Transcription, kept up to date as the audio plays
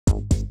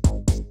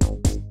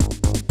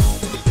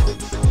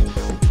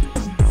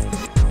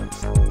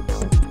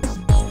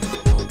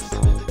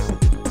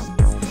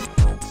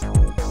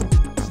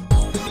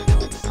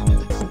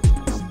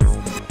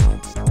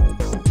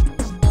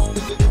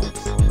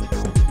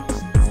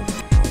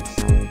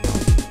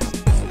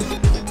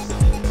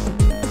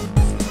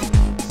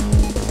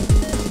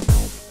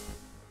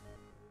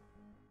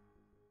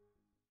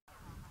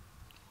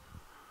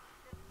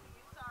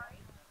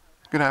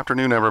Good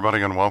afternoon,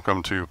 everybody, and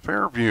welcome to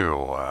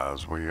Fairview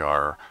as we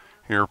are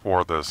here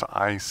for this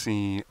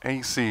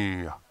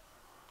ICAC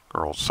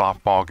girls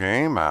softball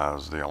game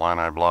as the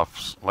Illini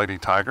Bluffs Lady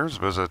Tigers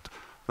visit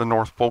the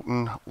North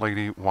Fulton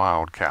Lady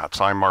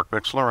Wildcats. I'm Mark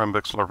Bixler. I'm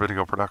Bixler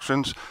Video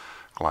Productions.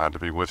 Glad to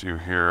be with you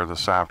here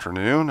this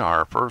afternoon.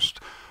 Our first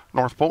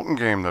North Fulton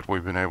game that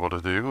we've been able to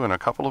do in a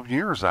couple of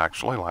years,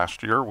 actually.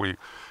 Last year we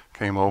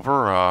came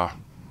over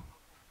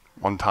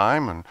one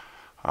time and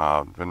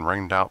been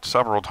rained out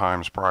several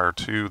times prior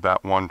to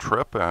that one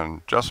trip,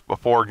 and just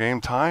before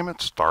game time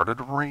it started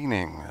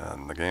raining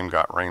and the game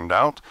got rained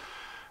out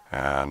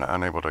and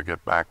unable to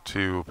get back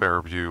to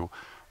Fairview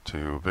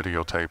to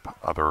videotape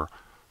other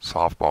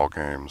softball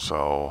games.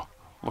 So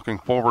looking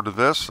forward to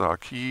this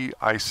key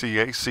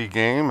ICAC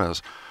game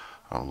as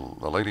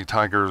the Lady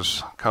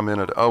Tigers come in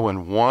at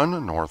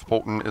 0-1. North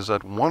Fulton is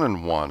at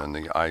 1-1 in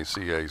the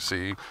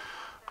ICAC.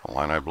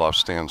 Illini Bluffs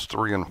stands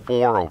 3-4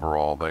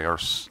 overall. They are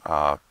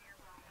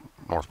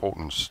North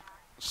Fulton's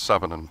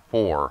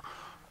 7-4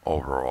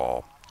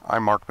 overall.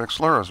 I'm Mark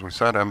Bixler. As we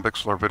said, I'm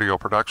Bixler Video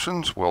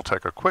Productions. We'll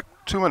take a quick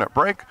 2-minute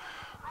break.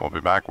 We'll be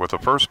back with the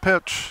first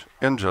pitch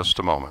in just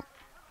a moment.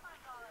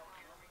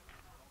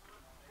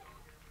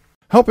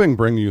 Helping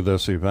bring you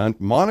this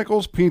event,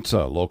 Monocle's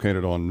Pizza,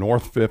 located on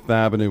North 5th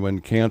Avenue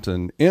in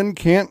Canton. In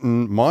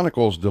Canton,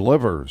 Monocle's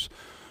delivers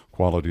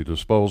quality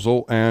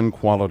disposal and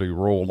quality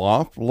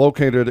roll-off,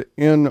 located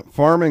in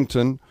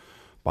Farmington.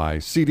 By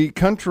CD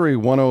Country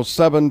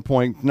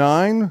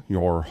 107.9,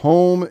 your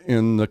home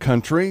in the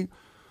country.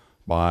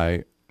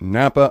 By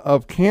Napa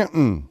of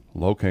Canton,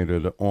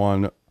 located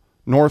on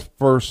North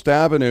 1st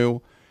Avenue.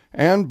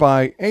 And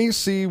by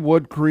AC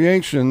Wood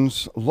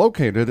Creations,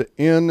 located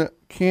in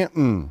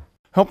Canton.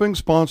 Helping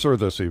sponsor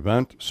this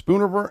event,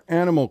 Spooniver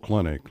Animal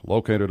Clinic,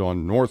 located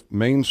on North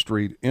Main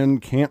Street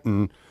in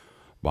Canton.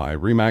 By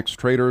Remax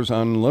Traders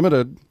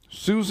Unlimited,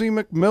 Susie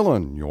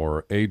McMillan,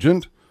 your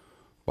agent.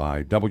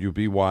 By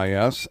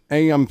WBYS,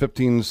 AM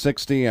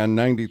 1560 and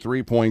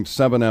 93.7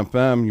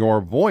 FM, your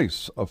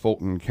voice of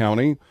Fulton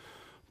County.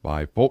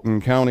 By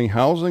Fulton County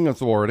Housing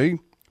Authority,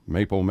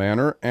 Maple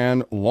Manor,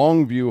 and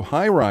Longview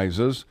High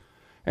Rises.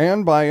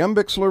 And by M.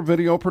 Bixler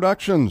Video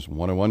Productions.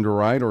 Want to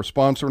underwrite or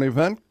sponsor an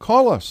event?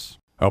 Call us.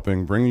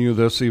 Helping bring you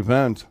this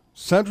event,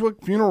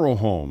 Sedgwick Funeral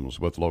Homes,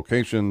 with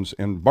locations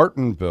in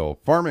Bartonville,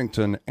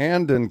 Farmington,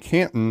 and in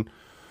Canton.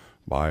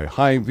 By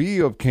Hy-Vee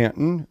of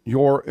Canton,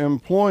 your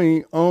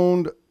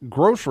employee-owned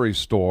grocery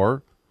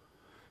store.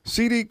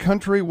 CD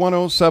Country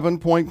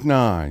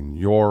 107.9,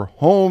 your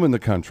home in the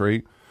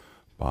country.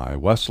 By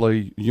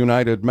Wesley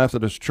United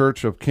Methodist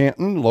Church of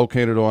Canton,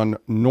 located on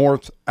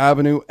North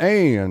Avenue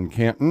A in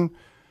Canton.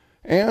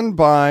 And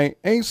by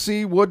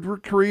AC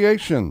Wood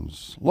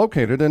Creations,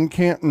 located in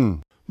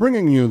Canton.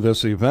 Bringing you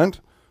this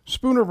event,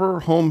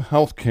 Spooniver Home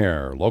Health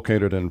Care,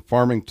 located in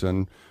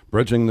Farmington,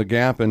 bridging the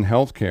gap in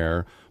health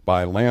care.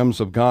 By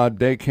Lambs of God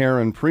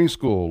Daycare and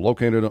Preschool,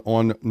 located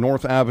on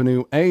North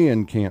Avenue A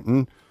in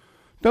Canton.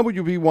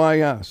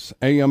 WBYS,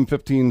 AM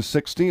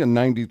 1560 and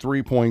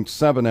 93.7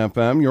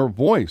 FM, your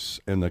voice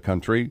in the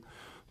country.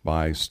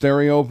 By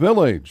Stereo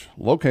Village,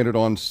 located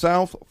on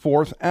South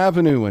 4th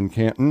Avenue in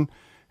Canton.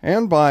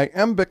 And by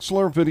M.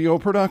 Bixler Video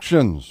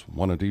Productions.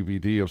 Want a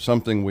DVD of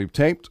something we've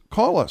taped?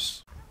 Call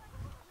us.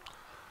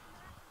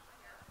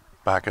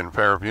 Back in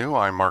Fairview,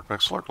 I'm Mark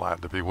Bixler.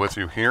 Glad to be with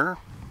you here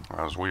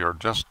as we are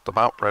just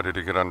about ready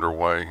to get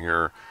underway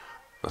here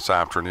this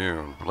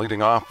afternoon.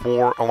 Leading off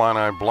for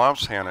Illini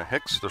Bluffs, Hannah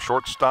Hicks, the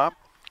shortstop.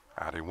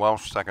 Addie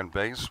Welsh, second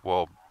base,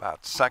 will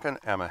bat second.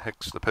 Emma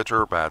Hicks, the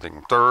pitcher,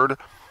 batting third.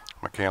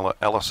 Michaela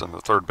Ellison, the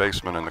third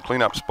baseman, in the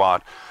cleanup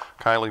spot.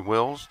 Kylie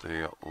Wills,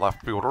 the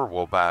left fielder,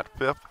 will bat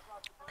fifth.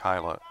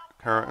 Kyla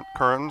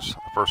Kearns,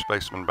 the first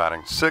baseman,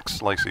 batting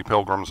sixth. Lacey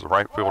Pilgrims, the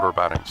right fielder,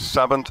 batting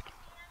seventh.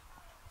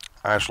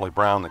 Ashley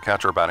Brown, the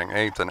catcher, batting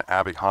eighth. And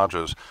Abby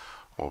Hodges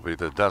will be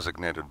the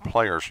designated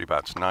player. She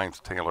bats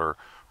ninth. Taylor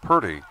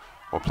Purdy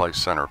will play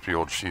center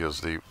field. She is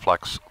the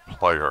flex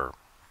player.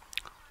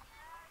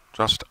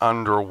 Just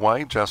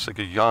underway,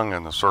 Jessica Young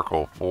in the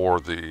circle for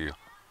the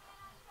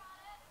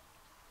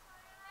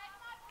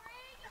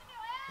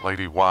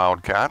Lady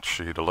Wildcats.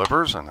 She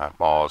delivers, and that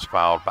ball is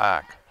fouled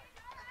back.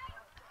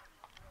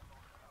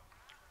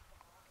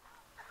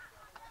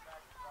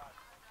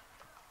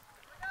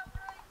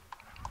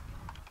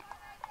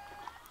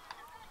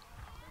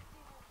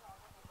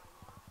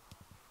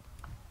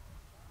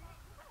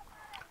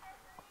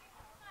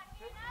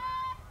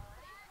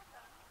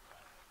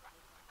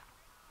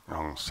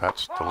 Young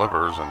sets,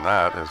 delivers, and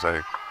that is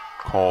a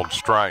called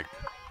strike.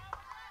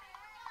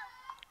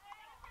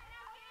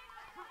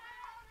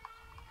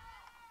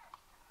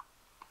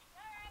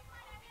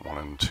 One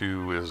and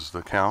two is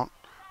the count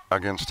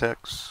against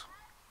Hicks.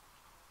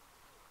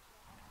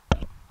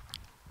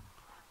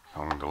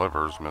 Young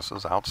delivers,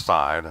 misses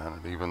outside,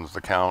 and it evens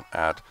the count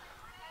at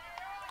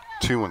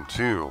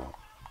 2-2.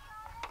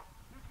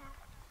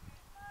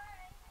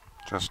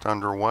 Just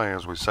underway,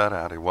 as we said.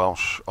 Addie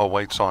Welsh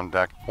awaits on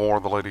deck for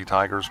the Lady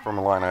Tigers from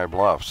Illini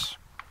Bluffs.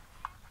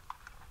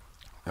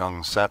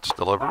 Young sets,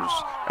 delivers,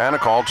 and a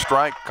called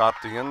strike. Caught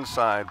the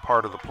inside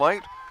part of the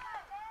plate.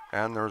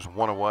 And there's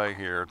one away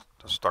here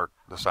to start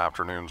this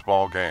afternoon's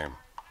ball game.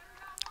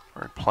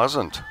 Very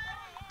pleasant.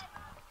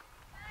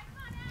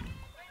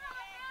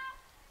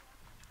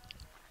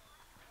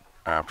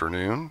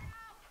 Afternoon.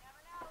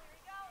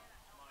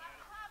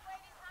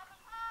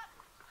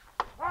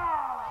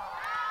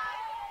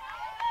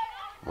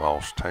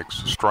 Welsh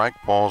takes the strike,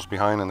 falls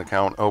behind in the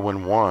count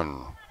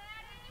 0-1.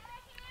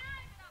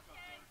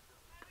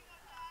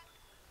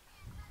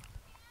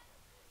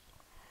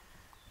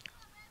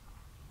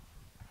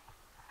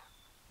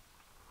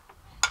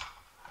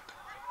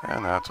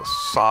 And that's a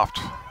soft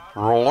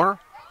roller.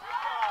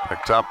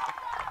 Picked up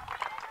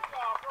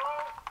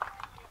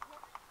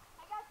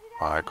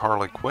by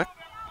Carly Quick.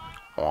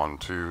 On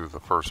to the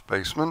first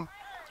baseman,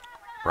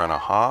 Brenna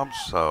Hobbs.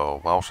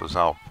 So Welsh is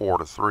out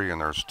 4-3, and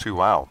there's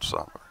 2 outs. A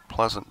very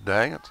pleasant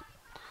day. It's,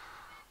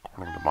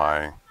 according to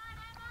my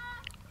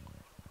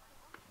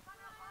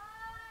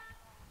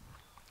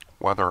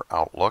weather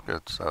outlook,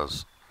 it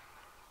says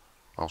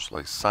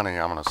mostly sunny.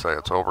 I'm going to say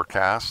it's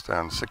overcast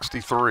and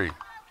 63.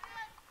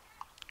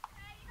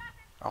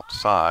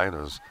 Outside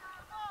as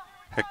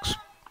Hicks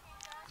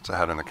gets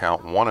ahead in the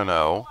count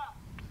 1-0.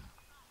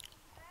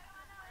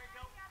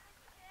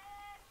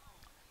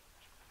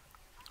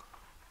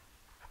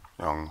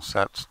 Young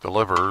sets,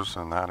 delivers,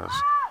 and that is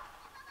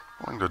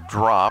going to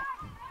drop,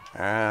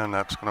 and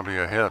that's going to be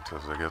a hit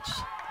as it gets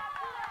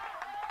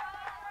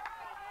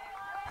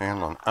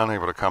Hanlon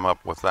unable to come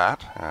up with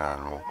that,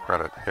 and we'll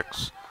credit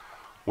Hicks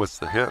with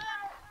the hit.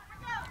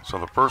 So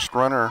the first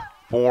runner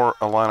for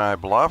Illini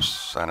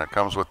Bluffs, and it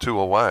comes with 2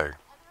 away.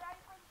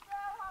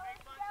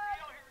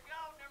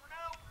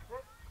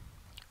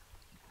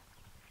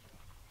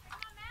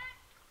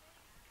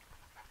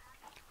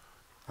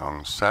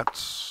 Young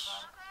sets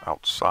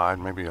outside,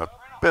 maybe a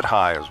bit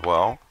high as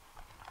well.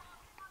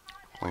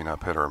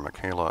 Cleanup hitter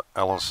Michaela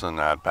Ellison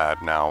at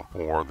bat now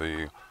for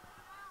the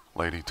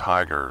Lady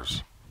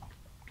Tigers.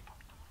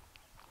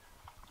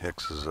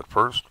 Hicks is at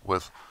first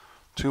with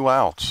 2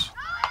 outs.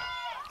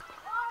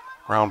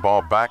 Ground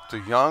ball back to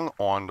Young,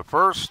 on to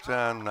first,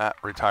 and that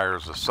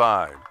retires the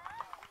side.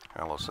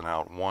 Ellison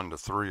out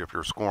 1-3 if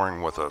you're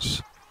scoring with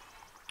us.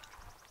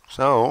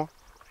 So,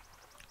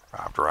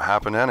 after a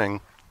half an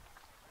inning,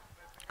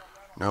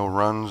 no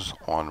runs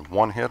on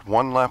 1 hit,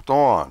 1 left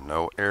on,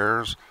 no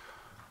errors.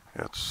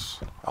 It's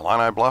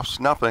Illini Bluffs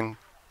nothing,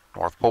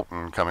 North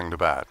Fulton coming to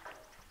bat.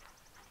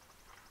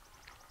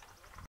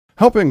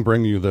 Helping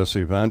bring you this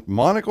event,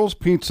 Monocle's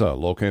Pizza,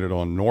 located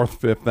on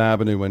North 5th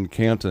Avenue in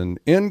Canton.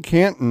 In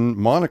Canton,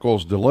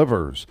 Monocle's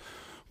delivers.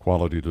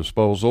 Quality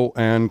disposal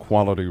and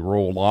quality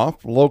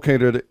roll-off,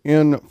 located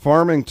in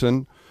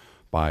Farmington.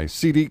 By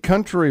CD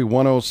Country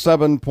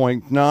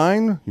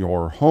 107.9,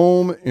 your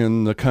home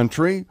in the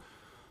country.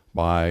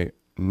 By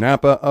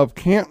Napa of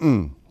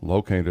Canton,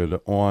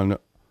 located on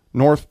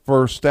North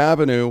 1st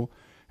Avenue,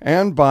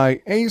 and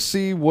by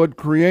AC Wood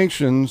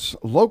Creations,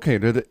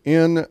 located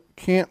in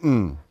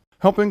Canton.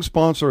 Helping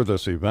sponsor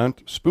this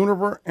event,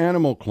 Spooniver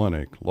Animal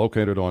Clinic,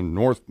 located on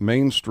North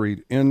Main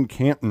Street in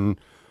Canton.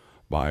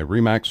 By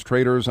Remax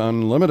Traders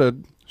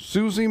Unlimited,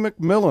 Susie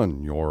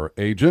McMillan, your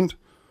agent.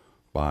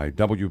 By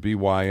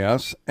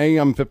WBYS,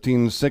 AM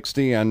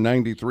 1560 and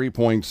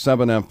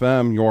 93.7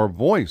 FM, your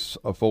voice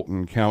of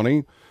Fulton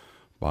County.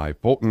 By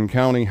Fulton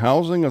County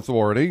Housing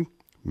Authority,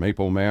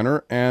 Maple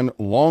Manor, and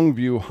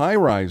Longview High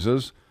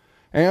Rises,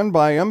 and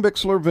by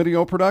Bixler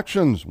Video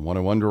Productions. Want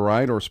to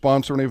underwrite or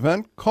sponsor an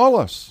event? Call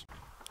us.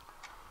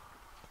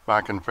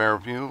 Back in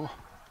Fairview,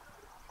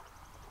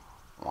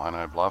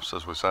 Illini Bluffs,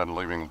 as we said,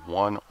 leaving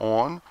 1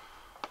 on.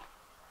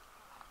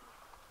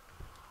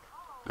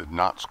 Did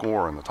not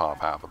score in the top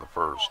half of the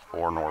first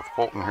for North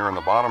Fulton. Here in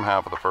the bottom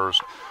half of the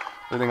first,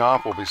 leading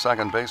off will be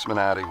second baseman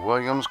Addie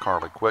Williams.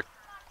 Carly Quick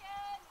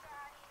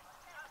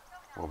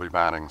will be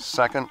batting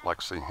second.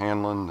 Lexi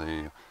Hanlon,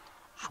 the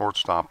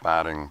shortstop,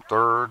 batting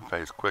third.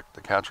 Faith Quick,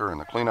 the catcher, in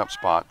the cleanup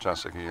spot.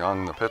 Jessica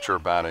Young, the pitcher,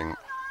 batting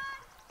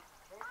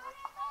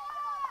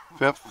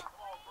fifth.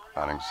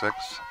 Batting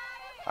sixth,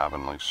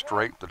 Avonlea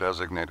Straight, the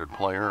designated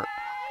player.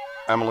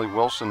 Emily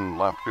Wilson,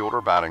 left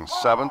fielder, batting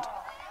seventh.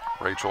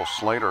 Rachel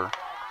Slater,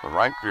 the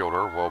right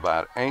fielder, will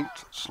bat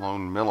eighth.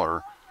 Sloan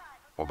Miller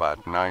will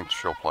bat ninth.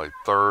 She'll play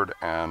third.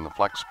 And the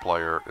flex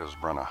player is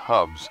Brenna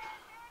Hobbs.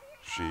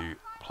 She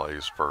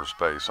plays first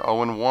base.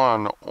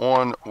 0-1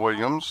 on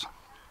Williams.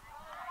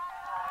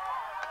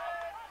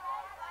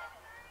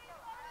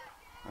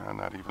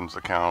 And that evens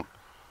the count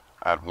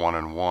at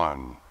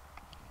 1-1.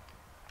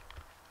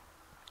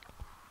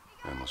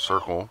 In the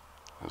circle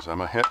is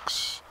Emma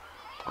Hicks.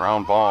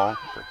 Ground ball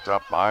picked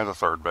up by the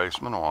third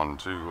baseman, on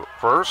to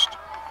first.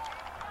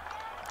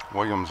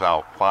 Williams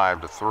out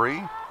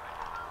 5-3.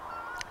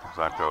 As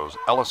that goes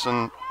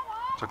Ellison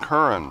to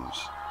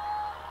Kearns.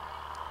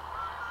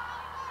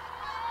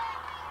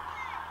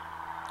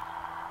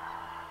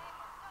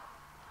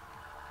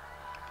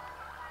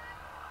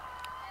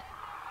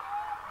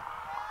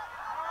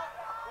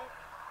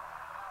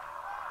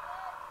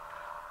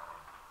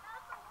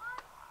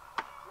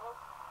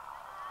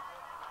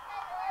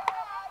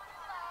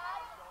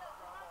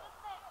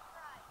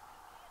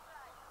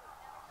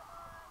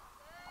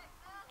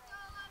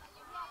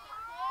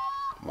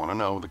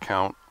 1-0 the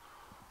count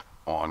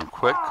on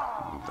Quick.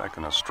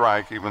 Taking a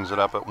strike, evens it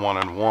up at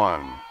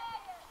 1-1.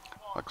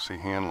 Lexi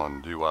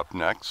Hanlon due up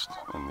next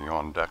in the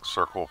on-deck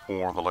circle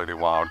for the Lady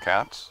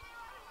Wildcats.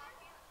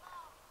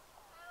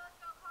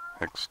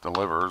 Hicks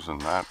delivers,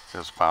 and that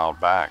is fouled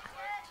back.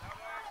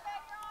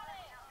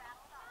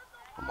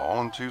 The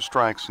ball and 2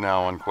 strikes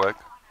now on Quick.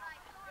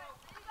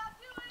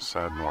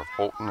 Said North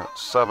Fulton at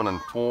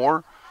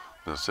 7-4.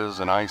 This is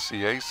an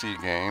ICAC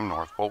game.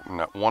 North Fulton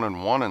at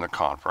 1-1 in the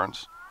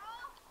conference.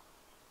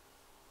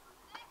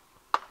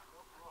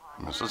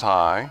 Misses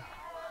high.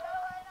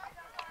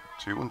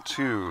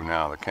 2-2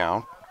 now the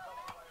count.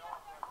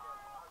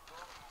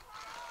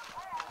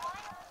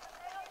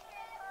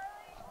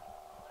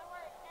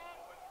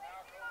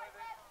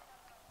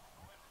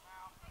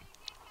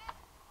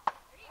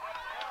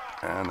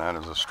 And that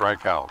is a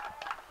strikeout.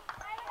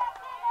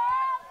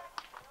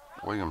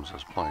 Williams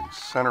is playing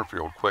center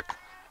field. Quick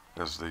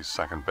is the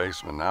second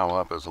baseman. Now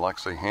up is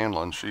Lexi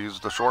Hanlon. She's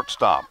the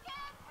shortstop.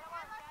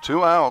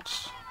 2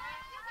 outs.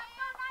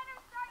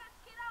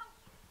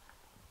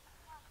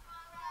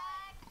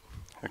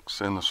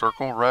 Hicks in the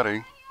circle,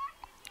 ready.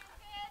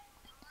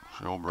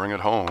 She'll bring it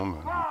home,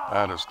 and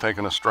that has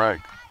taken a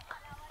strike.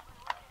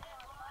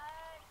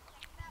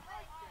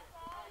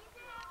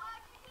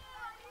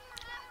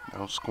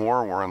 No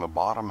score. We're in the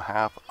bottom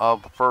half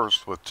of the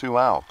first with 2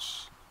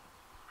 outs.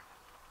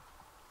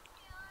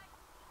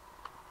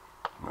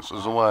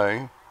 Misses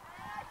away.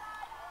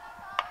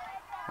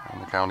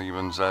 And the count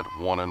evens at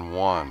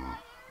 1-1.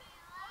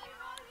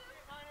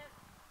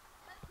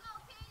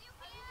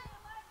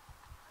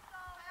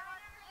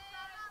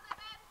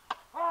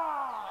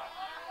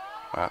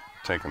 That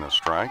taking a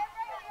strike.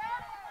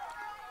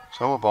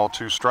 So a ball,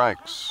 2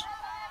 strikes.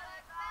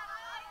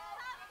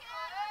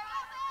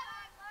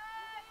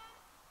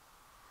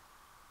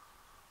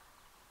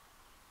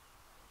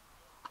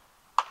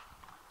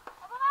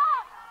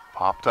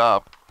 Popped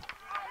up,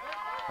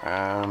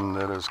 and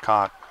it is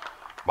caught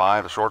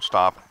by the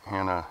shortstop,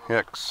 Hannah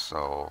Hicks.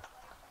 So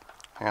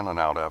Hannah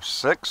now to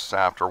F6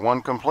 after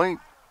 1 complete.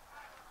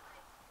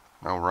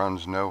 No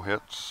runs, no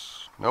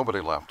hits, nobody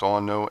left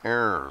on, no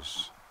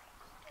errors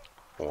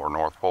for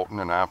North Fulton.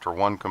 And after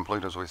 1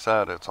 complete, as we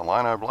said, it's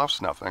Illini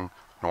Bluffs nothing,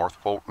 North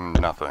Fulton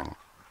nothing.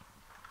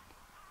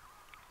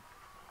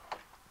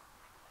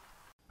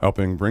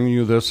 Helping bring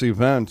you this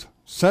event,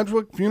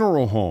 Sedgwick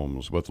Funeral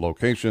Homes, with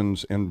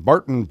locations in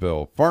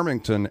Bartonville,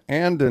 Farmington,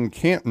 and in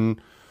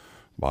Canton.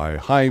 By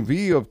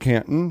Hy-Vee of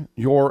Canton,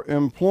 your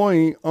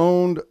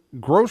employee-owned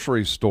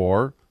grocery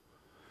store.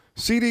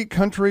 CD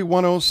Country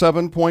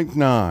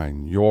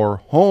 107.9, your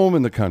home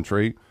in the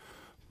country.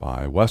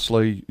 By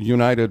Wesley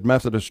United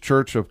Methodist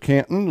Church of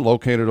Canton,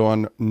 located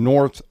on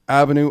North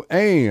Avenue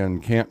A in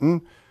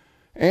Canton.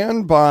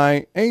 And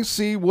by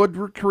AC Wood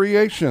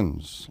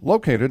Recreations,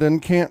 located in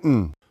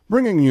Canton.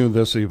 Bringing you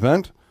this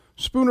event,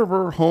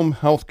 Spooniver Home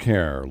Health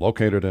Care,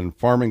 located in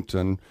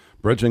Farmington,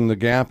 bridging the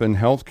gap in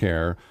health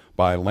care.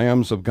 By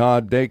Lambs of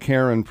God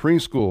Daycare and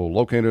Preschool,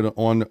 located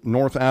on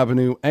North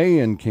Avenue A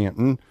in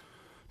Canton.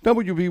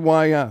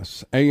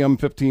 WVYS, AM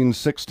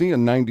 1560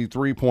 and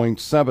 93.7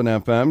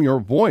 FM, your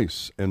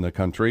voice in the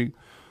country.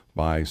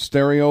 By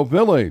Stereo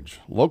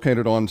Village,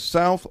 located on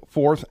South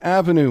 4th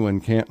Avenue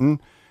in Canton.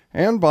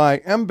 And by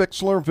M.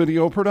 Bixler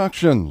Video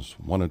Productions.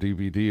 Want a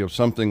DVD of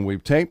something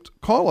we've taped?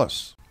 Call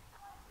us.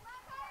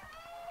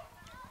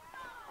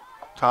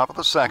 Top of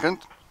the second,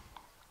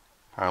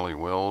 Kylie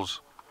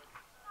Wills,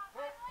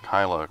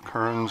 Kyla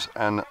Kearns,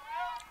 and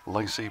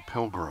Lacey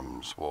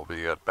Pilgrims will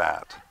be at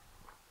bat.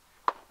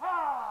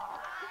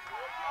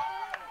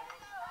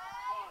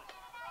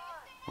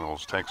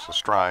 Wills takes the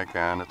strike,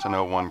 and it's an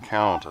 0-1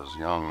 count as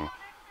Young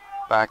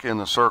back in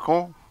the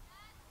circle.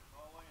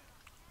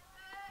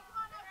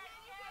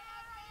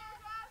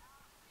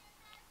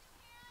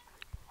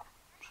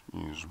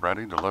 She's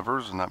ready,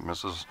 delivers, and that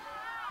misses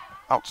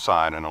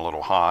outside and a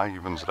little high,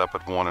 evens it up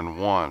at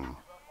 1-1.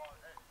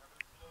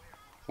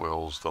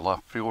 Wills, the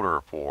left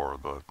fielder for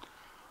the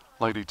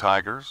Lady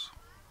Tigers.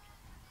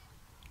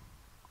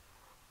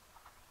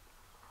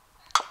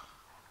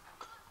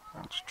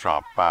 That's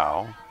chop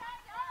foul.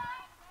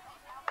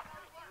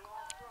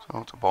 So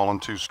it's a ball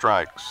and 2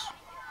 strikes.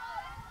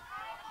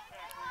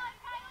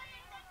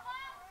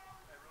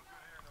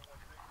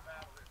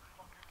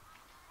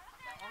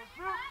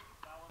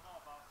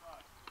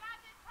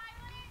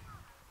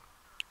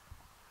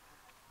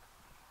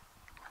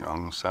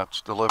 Young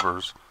sets,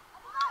 delivers.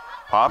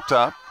 Popped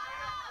up.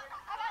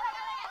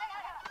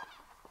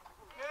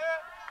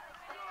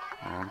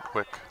 And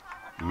Quick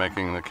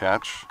making the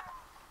catch.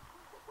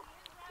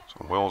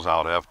 So Will's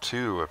out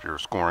F2 if you're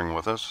scoring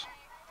with us.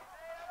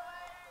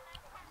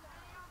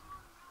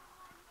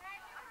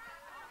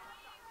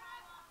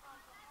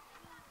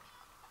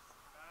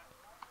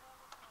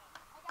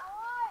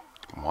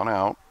 One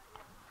out.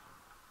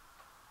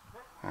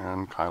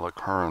 And Kyla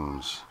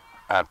Kearns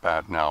at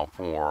bat now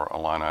for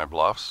Illini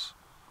Bluffs.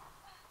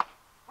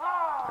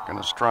 Taking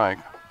a strike.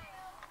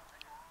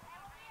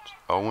 It's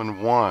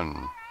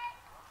 0-1.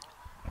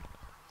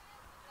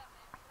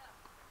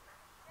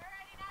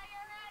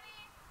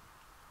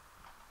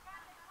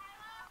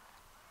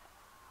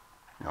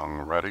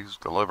 Readies,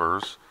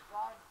 delivers,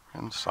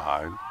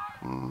 inside,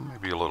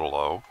 maybe a little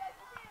low.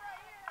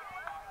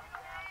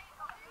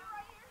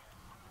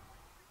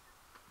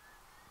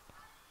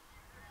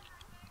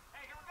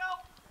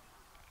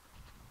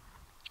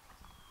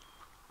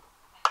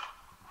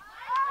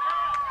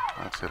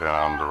 That's hit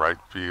out to right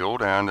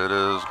field, and it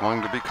is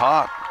going to be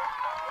caught.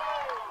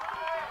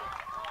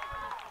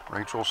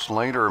 Rachel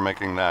Slater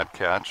making that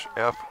catch.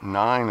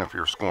 F9 if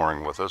you're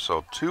scoring with us.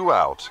 So 2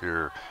 outs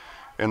here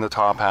in the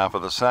top half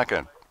of the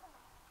second.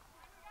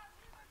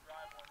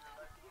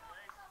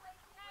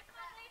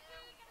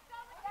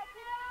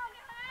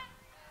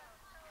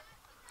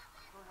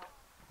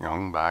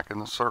 Young back in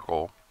the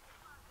circle.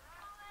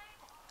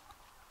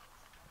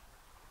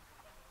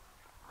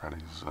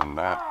 Readies, and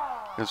that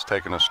is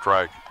taking a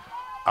strike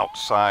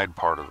outside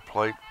part of the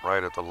plate,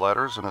 right at the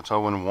letters, and it's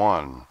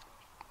 0-1.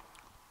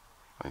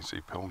 Lacey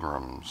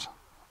Pilgrim's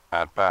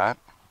at bat.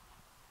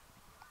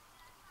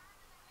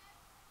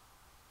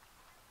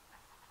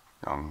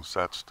 Young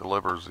sets,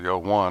 delivers the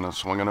 0-1, a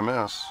swing and a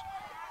miss.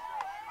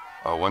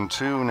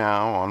 0-2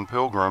 now on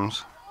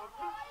Pilgrims.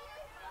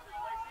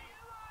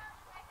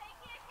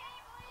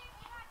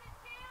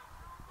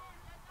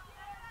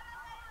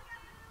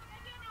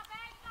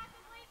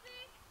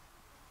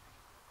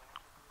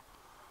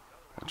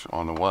 Pitch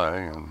on the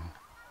way, and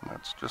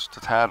that's just a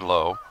tad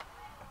low.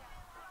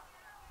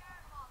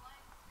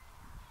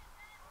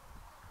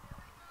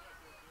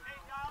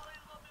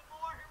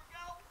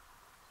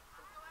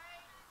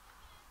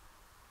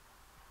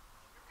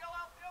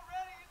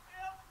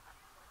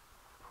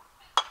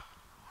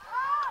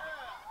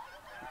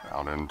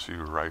 Out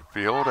into right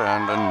field,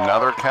 and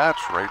another catch.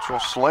 Rachel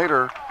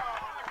Slater,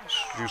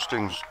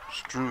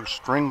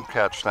 string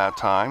catch that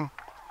time.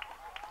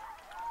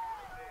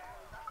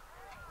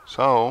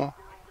 So,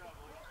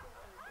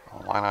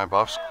 Illini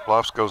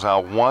Bluffs goes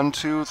out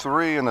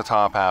 1-2-3 in the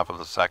top half of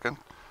the second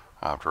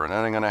after an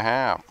inning and a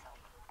half.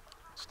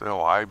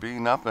 Still IB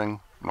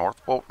nothing,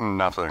 North Fulton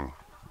nothing.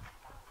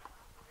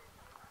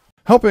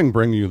 Helping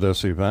bring you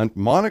this event,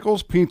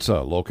 Monocle's Pizza,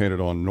 located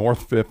on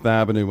North 5th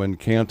Avenue in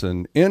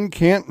Canton. In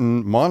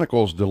Canton,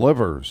 Monocle's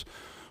delivers.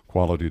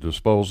 Quality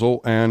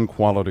disposal and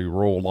quality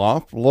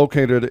roll-off,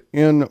 located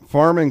in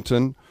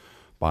Farmington.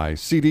 By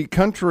CD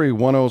Country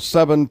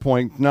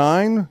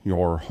 107.9,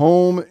 your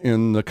home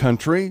in the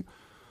country.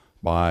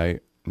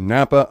 By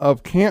Napa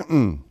of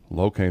Canton,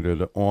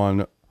 located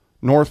on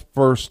North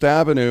 1st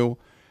Avenue.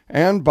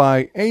 And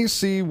by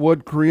AC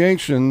Wood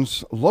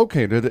Creations,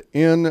 located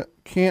in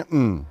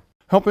Canton.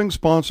 Helping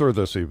sponsor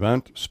this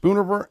event,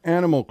 Spooniver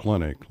Animal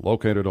Clinic,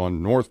 located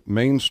on North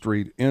Main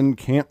Street in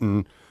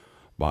Canton.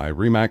 By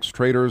Remax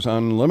Traders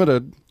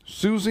Unlimited,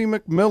 Susie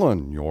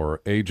McMillan,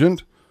 your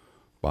agent.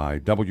 By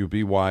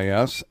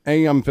WBYS,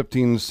 AM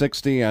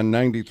 1560 and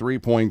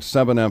 93.7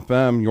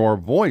 FM, your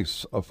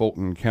voice of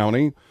Fulton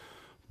County.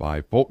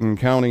 By Fulton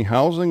County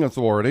Housing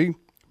Authority,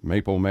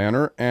 Maple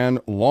Manor, and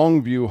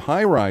Longview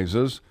High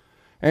Rises.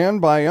 And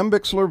by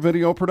Bixler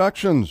Video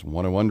Productions.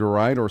 Want to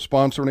underwrite or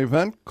sponsor an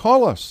event?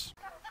 Call us.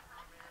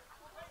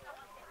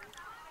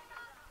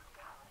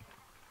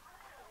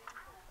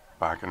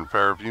 Back in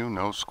Fairview,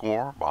 no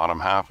score, bottom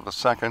half of the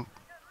second.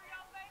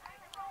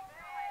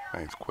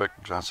 It's quick,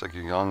 Jessica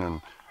Young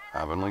and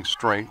Avonlea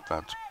Straight.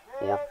 That's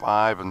 4,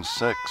 5, and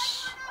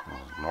 6.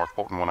 North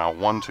Fulton went out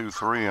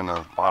 1-2-3 in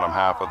the bottom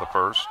half of the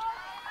first.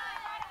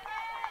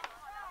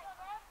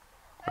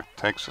 Quick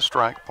takes a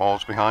strike,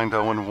 falls behind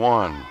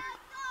 0-1.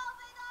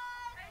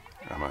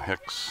 Emma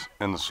Hicks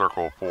in the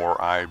circle for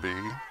IB.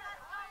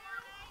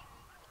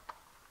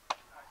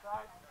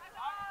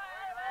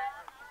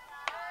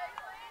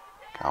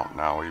 Count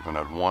now even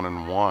at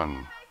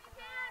 1-1.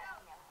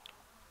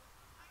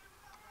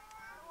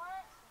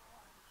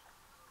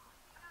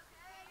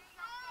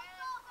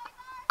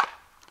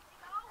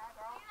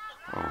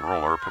 A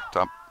roller picked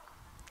up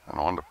and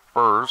on to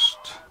first.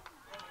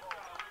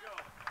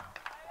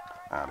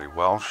 Addie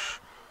Welsh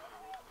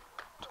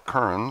to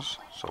Kearns.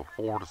 So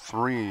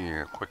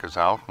 4-3. Quick is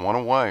out. One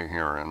away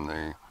here in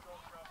the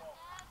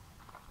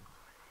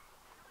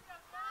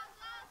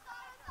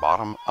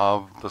bottom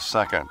of the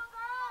second.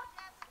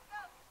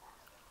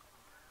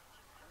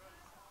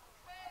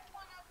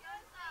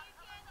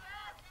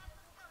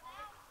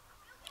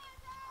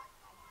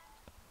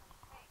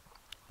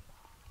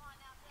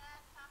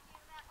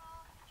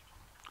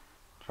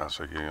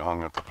 Jessica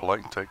Young at the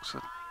plate takes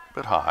it a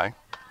bit high.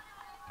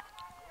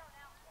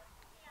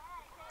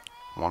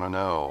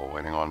 1-0.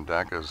 Waiting on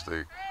deck is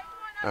the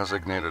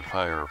designated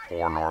player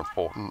for North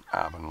Fulton,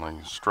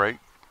 Avonlea Straight.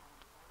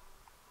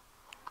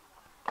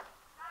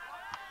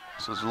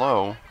 This is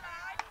low.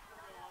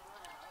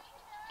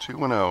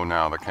 2-0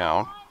 now the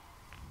count.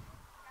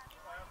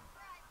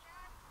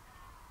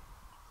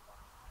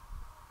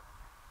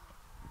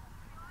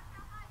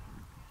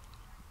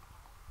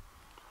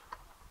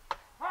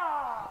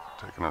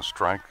 Taking a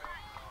strike.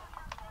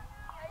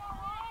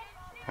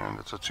 And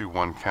it's a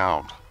 2-1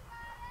 count.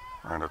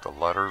 Right at the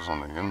letters on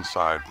the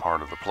inside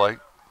part of the plate.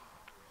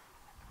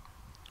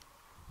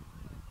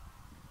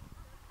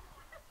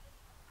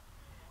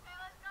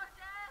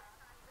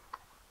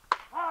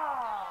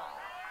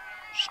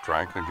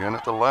 Strike again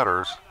at the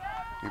letters.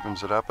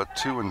 Evens it up at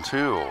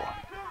 2-2.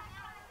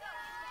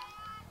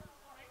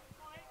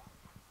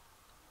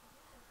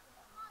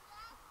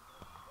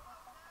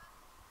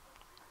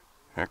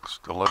 Hicks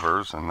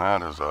delivers, and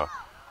that is a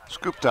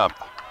scooped up.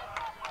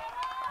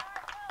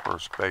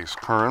 First base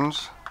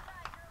Kearns.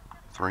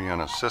 3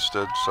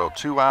 unassisted, so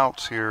 2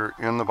 outs here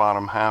in the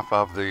bottom half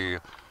of the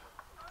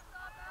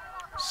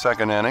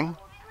second inning.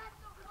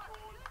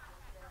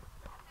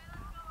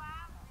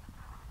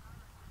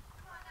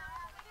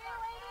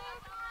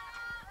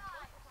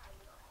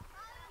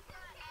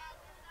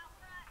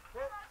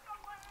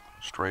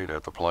 Straight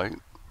at the plate.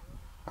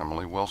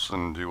 Emily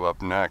Wilson due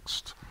up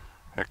next.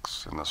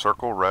 Hicks in the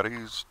circle,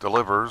 readies,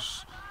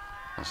 delivers.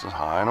 This is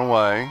high and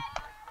away.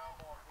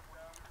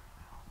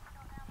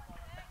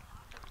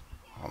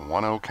 A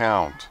 1-0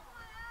 count.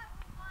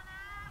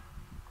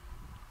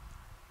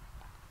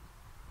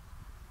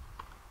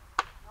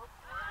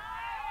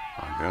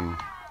 Again,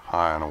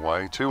 high and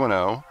away,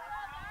 2-0.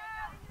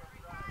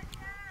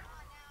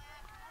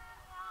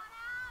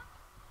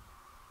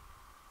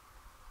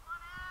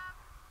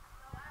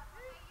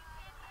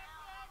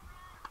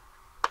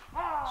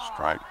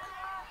 Strike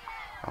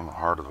on the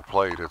heart of the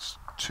plate. It's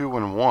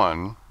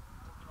 2-1.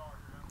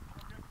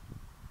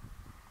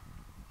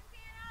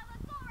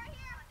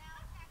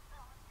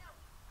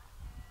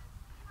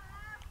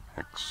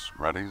 Hicks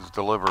readies,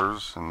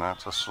 delivers, and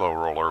that's a slow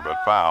roller, but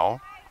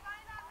foul.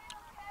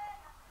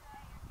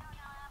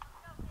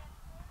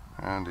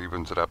 And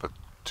evens it up at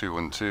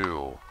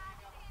 2-2.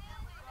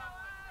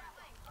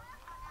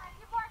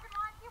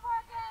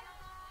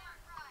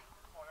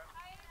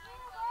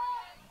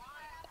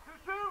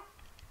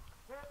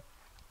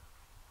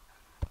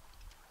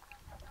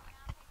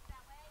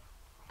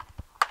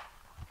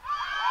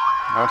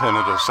 That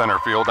hinted to center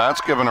field. That's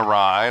given a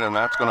ride, and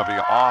that's going to be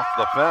off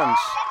the fence.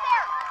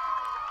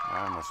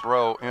 And the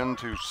throw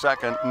into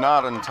second,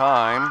 not in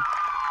time.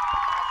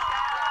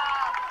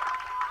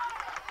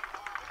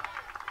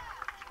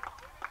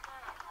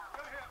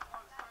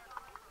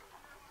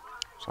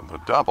 So the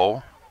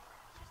double.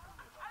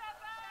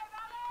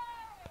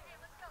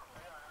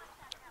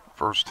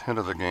 First hit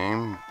of the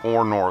game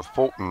for North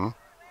Fulton.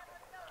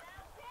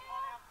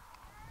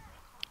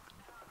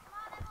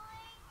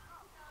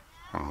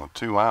 And with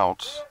 2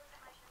 outs,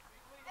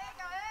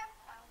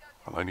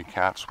 the Lady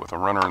Cats with a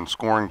runner in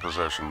scoring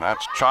position.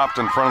 That's chopped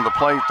in front of the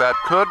plate. That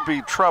could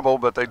be trouble,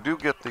 but they do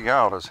get the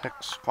out as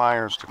Hicks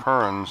fires to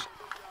Kearns.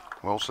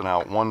 Wilson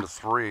out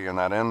 1-3, and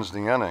that ends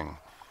the inning.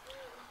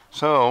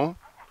 So,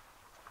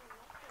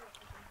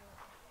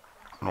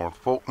 North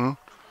Fulton,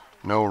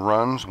 no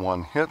runs,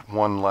 1 hit,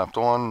 1 left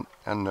on,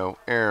 and no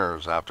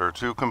errors after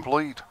 2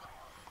 complete.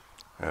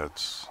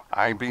 It's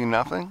IB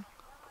nothing,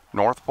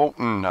 North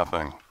Fulton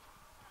nothing.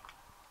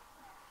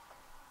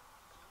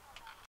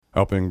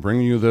 Helping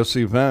bring you this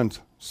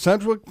event,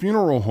 Sedgwick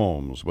Funeral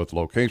Homes, with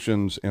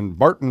locations in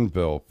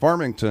Bartonville,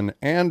 Farmington,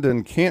 and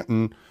in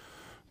Canton.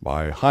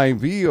 By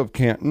Hy-Vee of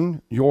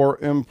Canton, your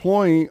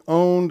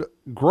employee-owned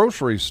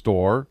grocery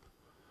store.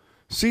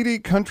 CD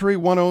Country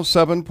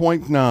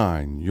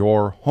 107.9,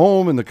 your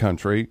home in the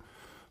country.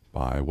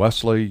 By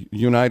Wesley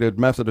United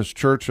Methodist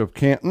Church of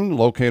Canton,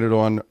 located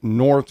on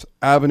North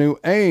Avenue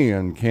A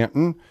in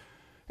Canton.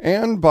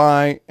 And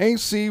by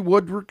AC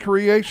Wood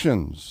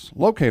Recreations,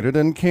 located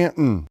in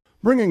Canton.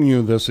 Bringing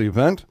you this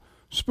event,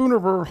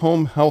 Spoonerver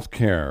Home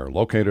Healthcare,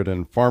 located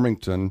in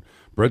Farmington,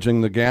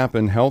 bridging the gap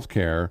in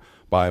healthcare.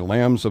 By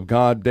Lambs of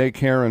God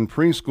Daycare and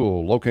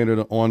Preschool,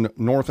 located on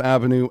North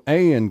Avenue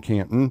A in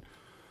Canton.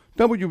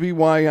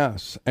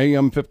 WBYS,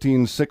 AM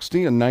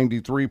 1560 and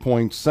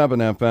 93.7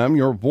 FM,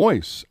 your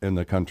voice in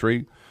the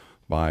country.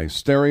 By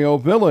Stereo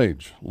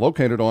Village,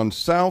 located on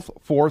South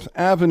 4th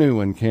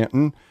Avenue in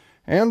Canton.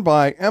 And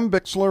by M.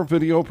 Bixler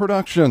Video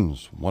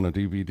Productions. Want a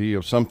DVD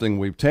of something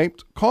we've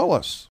taped? Call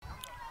us.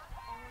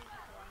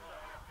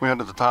 We head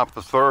to the top of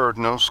the third,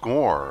 no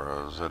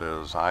score, as it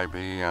is IB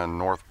and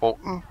North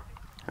Fulton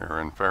here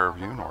in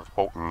Fairview. North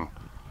Fulton,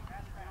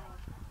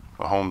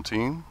 the home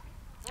team.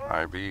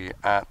 IB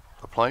at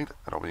the plate.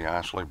 It'll be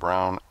Ashley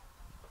Brown,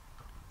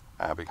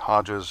 Abby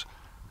Hodges,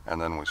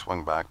 and then we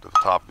swing back to the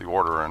top of the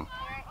order and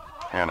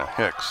Hannah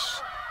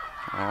Hicks.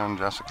 And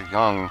Jessica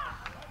Young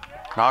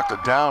knocked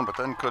it down, but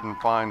then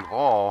couldn't find the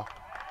ball.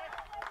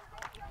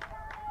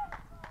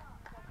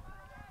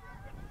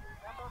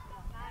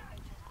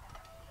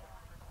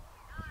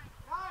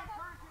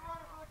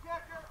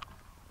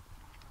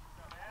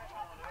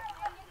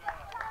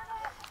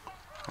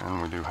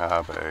 And we do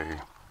have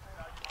a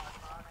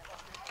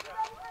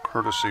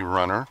courtesy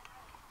runner.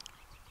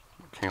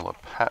 Kayla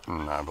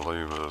Patton, I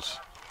believe, is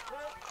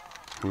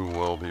who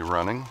will be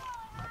running.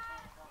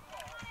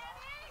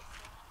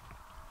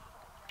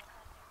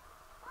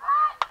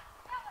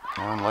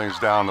 And lays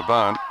down the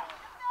bunt.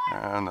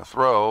 And the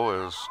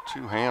throw is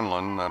to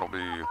Hanlon. That'll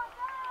be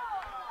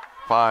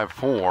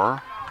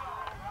 5-4.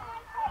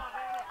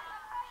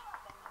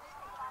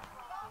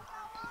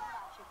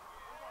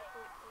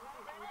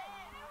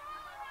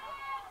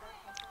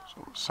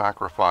 So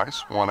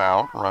sacrifice, 1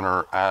 out.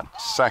 Runner at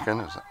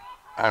second is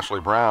Ashley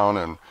Brown,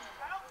 and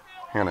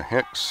Hannah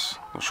Hicks,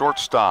 the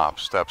shortstop,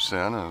 steps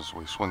in as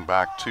we swing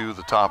back to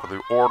the top of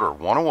the order.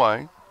 One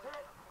away.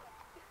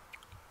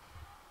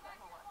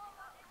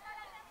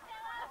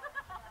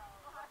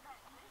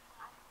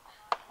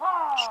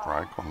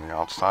 Strike on the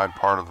outside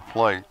part of the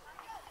plate.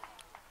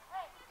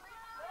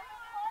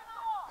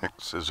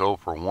 Hicks is 0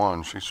 for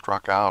 1. She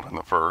struck out in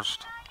the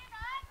first.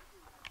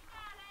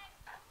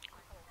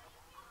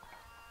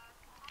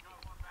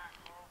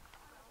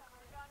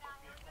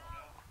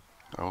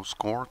 No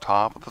score,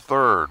 top of the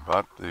third,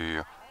 but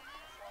the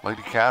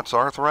Lady Cats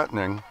are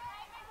threatening.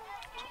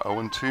 It's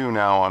 0-2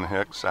 now on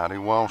Hicks. Addie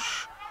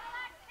Welsh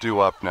due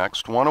up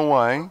next. One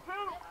away.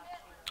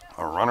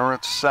 A runner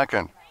at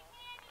second.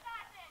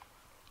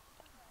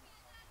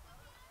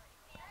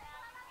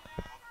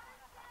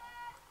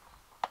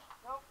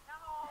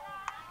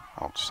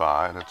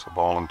 Outside, it's a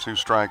ball and 2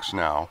 strikes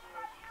now.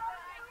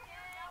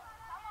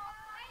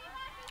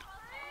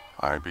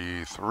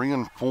 IB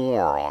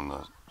 3-4 on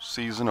the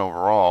season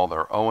overall.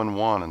 They're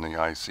 0-1 in the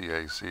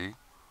ICAC.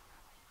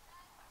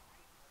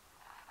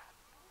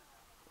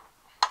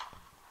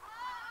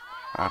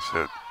 That's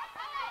hit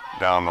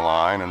down the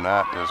line, and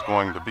that is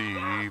going to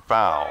be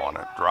foul, and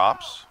it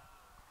drops.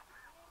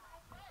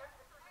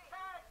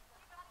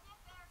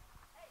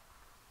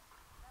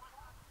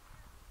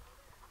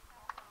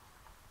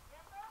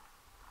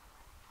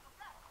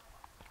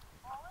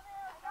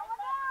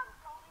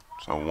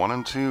 So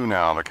 1-2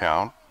 now the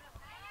count.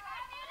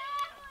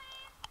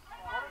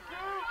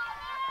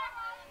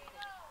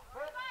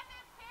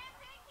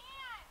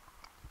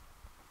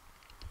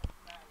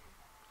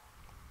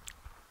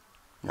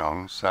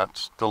 Young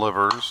sets,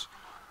 delivers,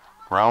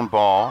 ground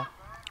ball,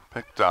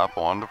 picked up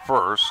on to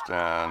first,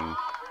 and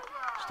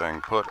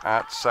staying put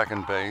at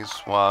second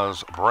base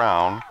was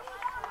Brown.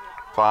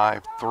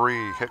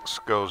 5-3, Hicks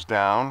goes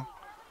down.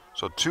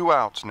 So 2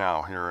 outs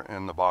now here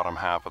in the bottom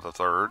half of the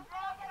third.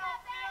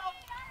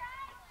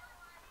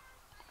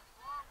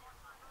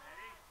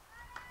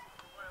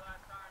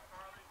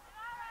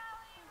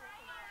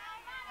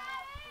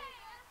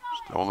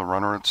 Still the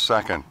runner at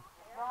second.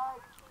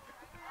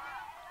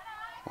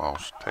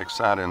 Welsh takes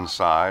that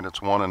inside. It's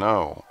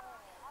 1-0.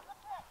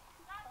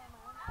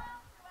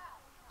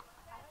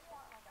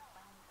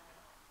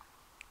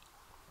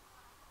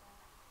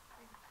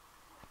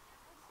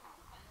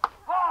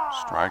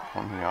 Strike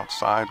on the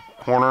outside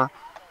corner.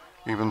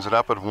 Evens it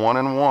up at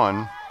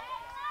 1-1.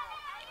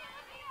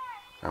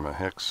 Emma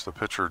Hicks, the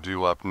pitcher,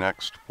 due up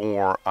next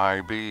for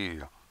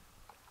IB.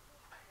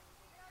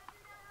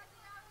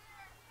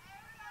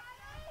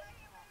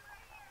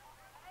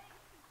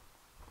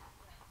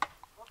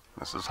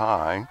 This is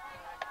high.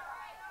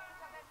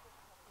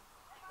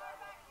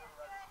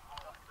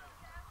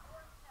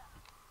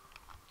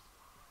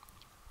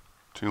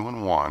 Two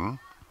and one.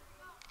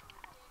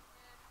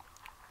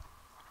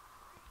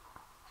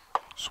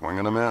 Swing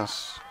and a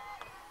miss.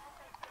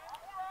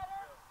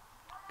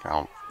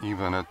 Count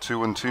even at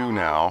 2-2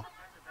 now.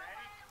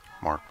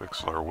 Mark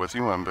Bixler with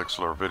you. I'm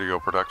Bixler Video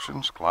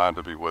Productions. Glad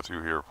to be with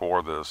you here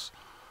for this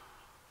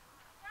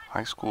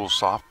high school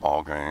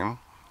softball game.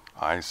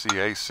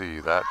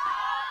 ICAC, that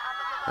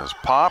has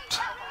popped.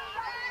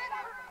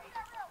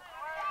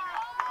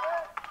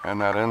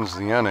 And that ends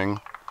the inning.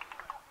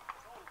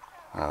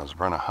 As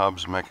Brenna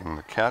Hubbs making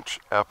the catch.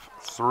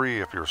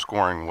 F3 if you're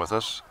scoring with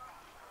us.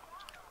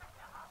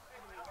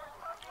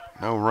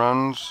 No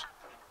runs.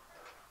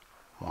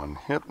 1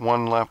 hit,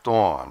 1 left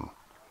on.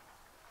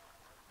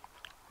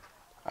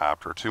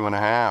 After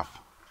 2.5.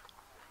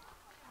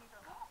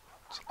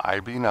 It's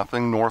IB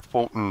nothing, North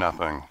Fulton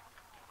nothing.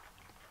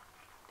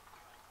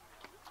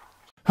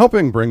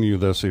 Helping bring you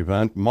this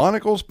event,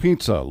 Monocle's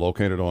Pizza,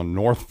 located on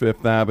North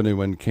 5th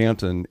Avenue in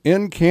Canton.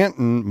 In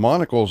Canton,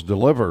 Monocle's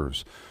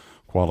delivers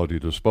quality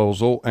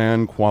disposal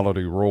and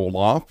quality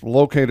roll-off,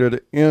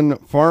 located in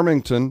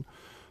Farmington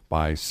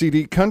by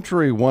CD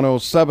Country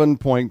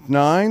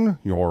 107.9,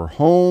 your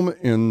home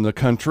in the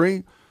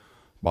country,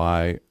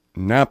 by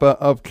Napa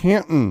of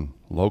Canton,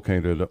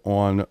 located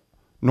on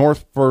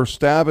North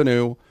 1st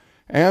Avenue,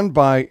 and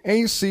by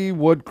AC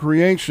Wood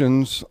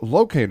Creations,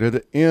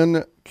 located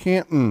in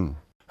Canton.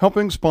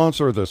 Helping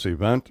sponsor this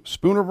event,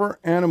 Spooniver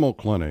Animal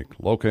Clinic,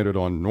 located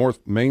on North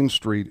Main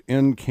Street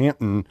in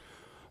Canton,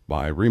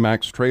 by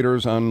Remax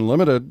Traders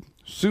Unlimited,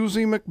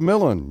 Susie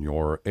McMillan,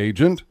 your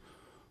agent,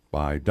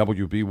 by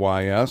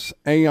WBYS,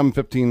 AM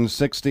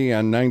 1560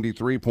 and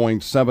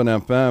 93.7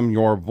 FM,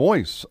 your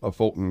voice of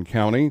Fulton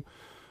County,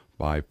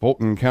 by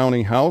Fulton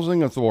County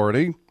Housing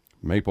Authority,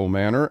 Maple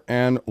Manor,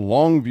 and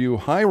Longview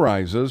High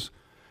Rises,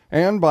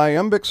 and by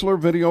M. Bixler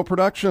Video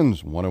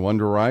Productions. Want to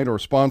underwrite or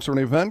sponsor an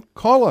event?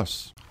 Call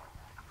us.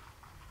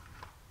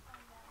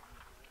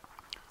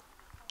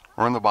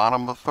 We're in the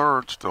bottom of the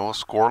third, still a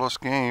scoreless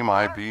game.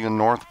 IB and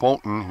North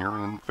Fulton here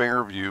in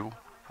Fairview.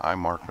 I'm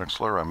Mark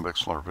Bixler. I'm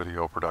Bixler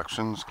Video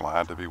Productions.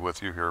 Glad to be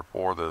with you here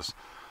for this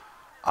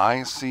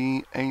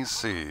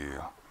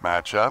ICAC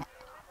matchup.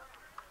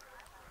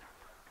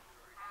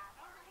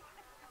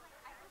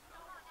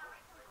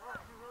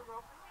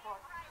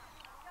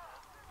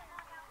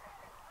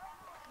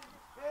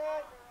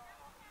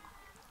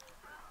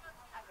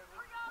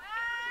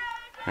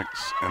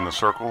 Hicks in the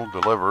circle,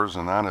 delivers,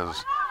 and that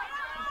is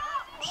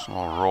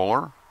slow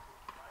roller.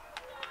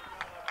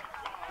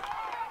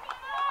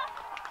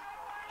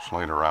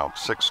 Slater out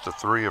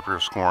 6-3 if you're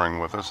scoring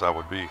with us. That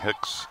would be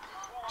Hicks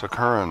to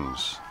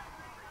Kearns.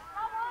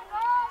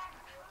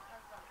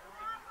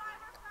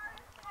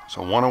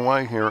 So one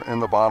away here in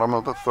the bottom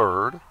of the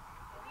third.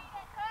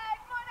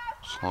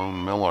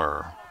 Sloan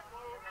Miller,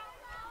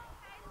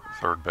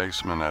 third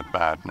baseman at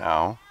bat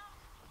now.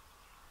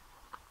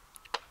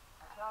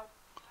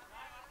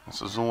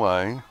 This is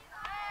away.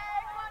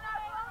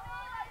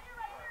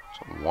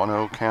 So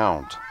 1-0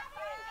 count.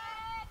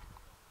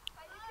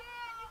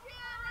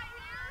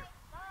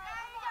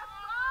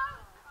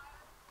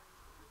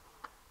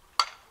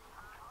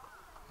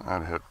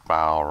 That hit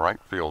foul right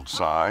field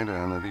side,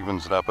 and it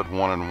evens it up at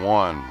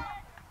 1-1.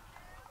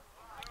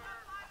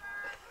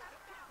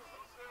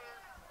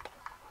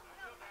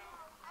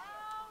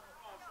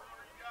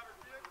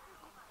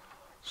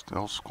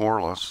 Still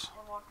scoreless.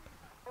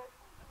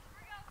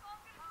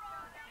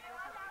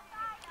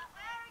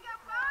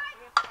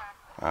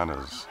 That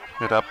is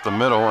hit up the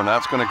middle, and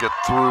that's going to get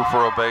through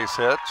for a base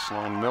hit.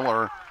 Sloan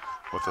Miller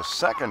with a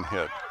second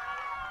hit.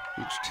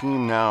 Each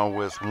team now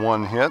with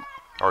one hit,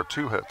 or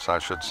two hits, I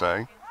should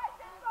say.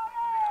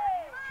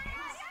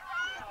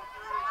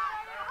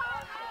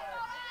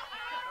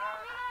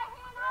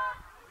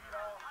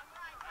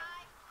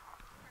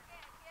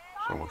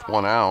 So with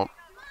one out,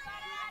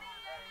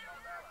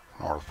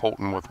 North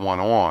Fulton with one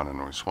on,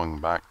 and we swing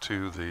back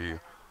to the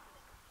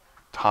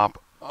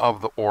top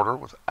of the order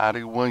with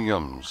Addie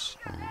Williams,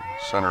 the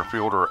center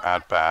fielder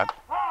at bat.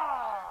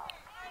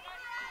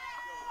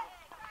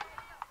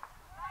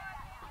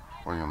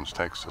 Williams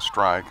takes the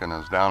strike and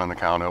is down in the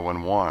count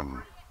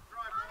 0-1.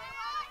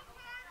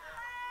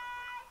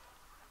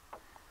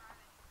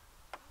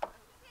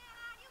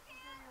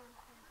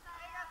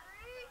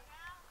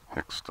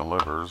 Hicks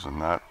delivers,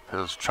 and that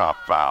is chop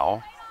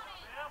foul.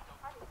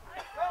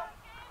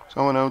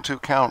 So an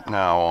 0-2 count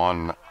now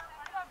on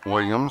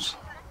Williams.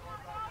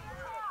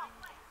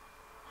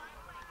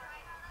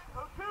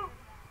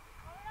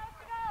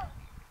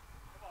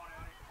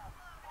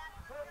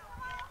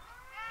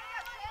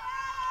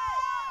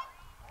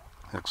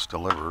 Hicks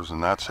delivers,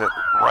 and that's hit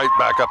right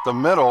back up the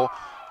middle,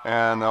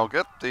 and they'll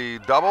get the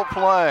double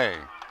play.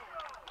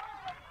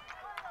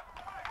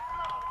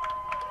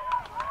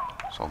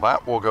 So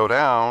that will go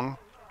down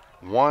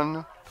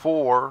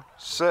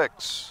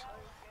 1-4-6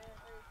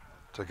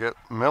 to get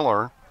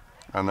Miller,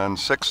 and then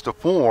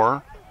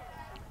 6-4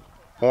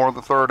 for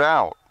the third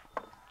out.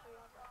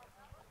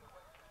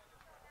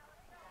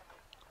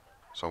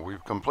 So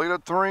we've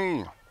completed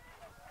 3.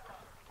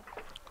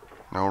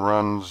 No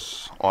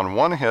runs on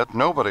one hit,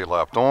 nobody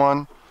left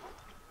on.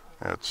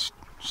 It's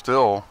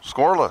still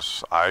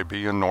scoreless,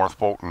 IB and North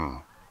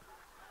Fulton.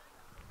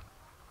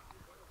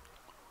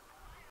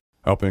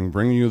 Helping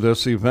bring you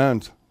this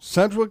event,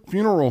 Sedgwick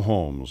Funeral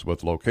Homes,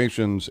 with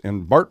locations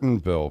in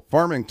Bartonville,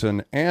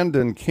 Farmington, and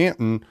in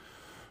Canton.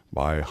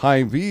 By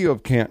Hy-Vee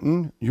of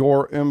Canton,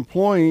 your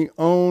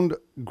employee-owned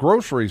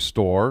grocery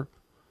store.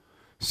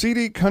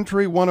 CD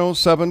Country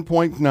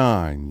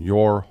 107.9,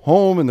 your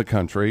home in the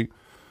country.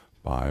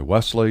 By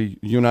Wesley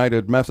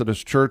United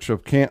Methodist Church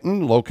of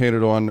Canton,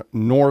 located on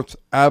North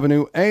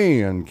Avenue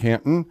A in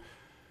Canton.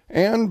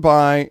 And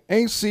by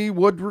AC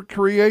Wood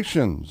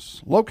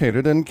Recreations,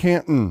 located in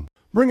Canton.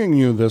 Bringing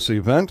you this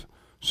event,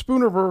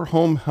 Spoonerver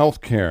Home Health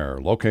Care,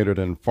 located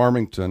in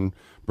Farmington,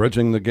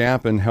 bridging the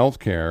gap in health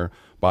care.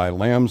 By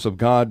Lambs of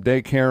God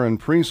Daycare and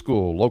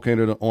Preschool,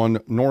 located on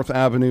North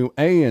Avenue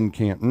A in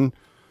Canton.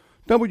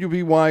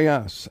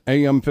 WBYS,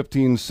 AM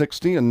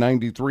 1560 and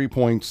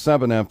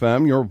 93.7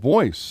 FM, your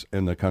voice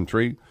in the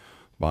country.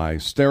 By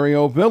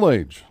Stereo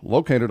Village,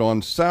 located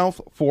on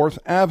South 4th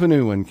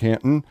Avenue in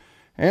Canton.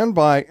 And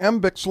by M.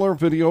 Bixler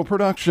Video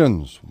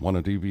Productions. Want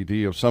a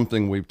DVD of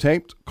something we've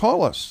taped?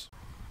 Call us.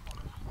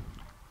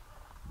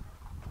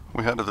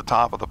 We head to the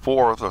top of the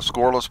fourth, a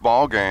scoreless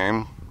ball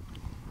game.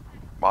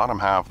 Bottom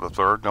half of the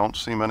third, don't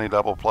see many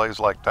double plays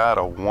like that.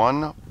 A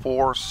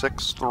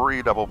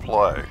 1-4-6-3 double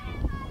play.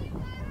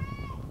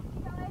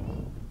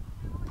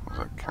 Was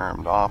it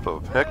caromed off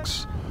of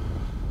Hicks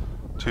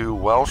to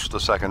Welsh, the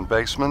second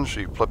baseman.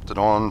 She flipped it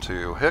on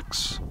to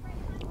Hicks,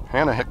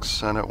 Hannah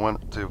Hicks, and it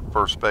went to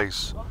first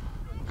base,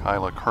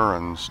 Kyla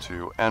Kearns,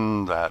 to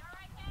end that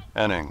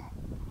inning.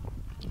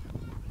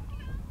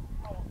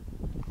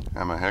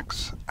 Emma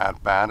Hicks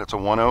at bat. It's a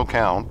 1-0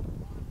 count.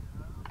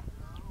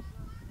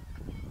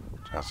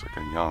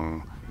 Jessica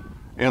Young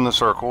in the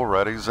circle,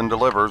 readies and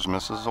delivers,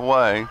 misses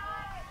away.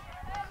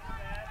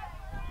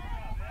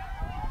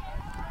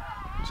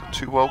 It's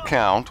a 2-0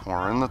 count.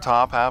 We're in the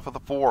top half of the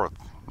fourth.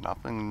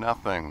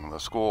 0-0 the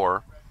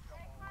score.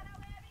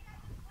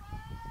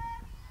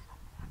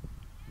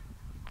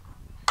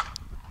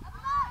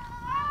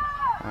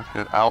 That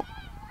hit out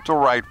to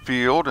right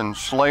field, and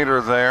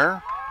Slater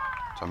there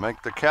to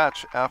make the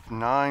catch.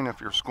 F9 if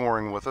you're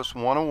scoring with us.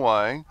 One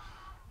away,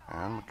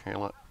 and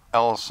Michaela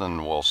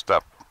Ellison will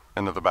step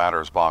into the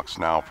batter's box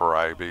now for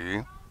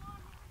IB.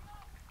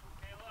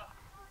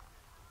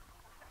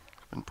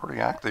 pretty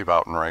active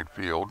out in right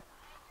field.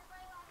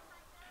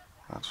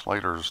 That's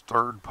Slater's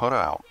third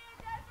putout.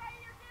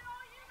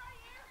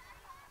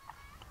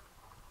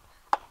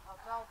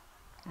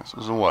 This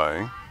is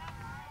away.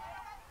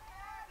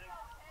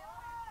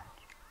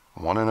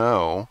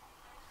 1-0.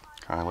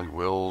 Kylie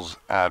Wills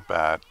at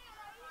bat,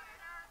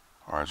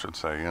 or I should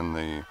say in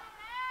the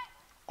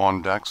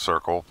on-deck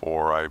circle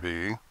for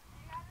IB.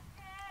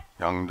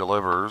 Young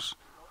delivers.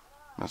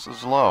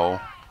 Misses low.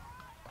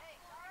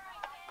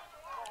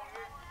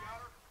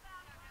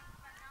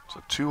 It's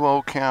a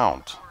 2-0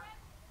 count.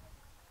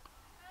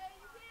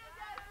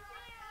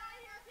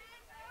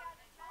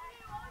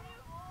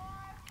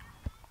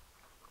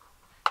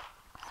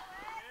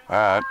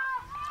 That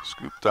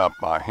scooped up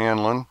by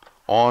Hanlon.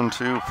 On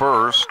to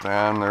first,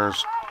 and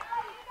there's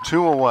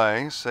 2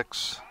 away.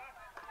 6-3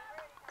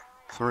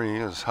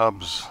 as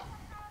Hubbs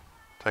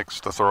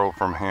takes the throw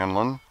from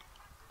Hanlon.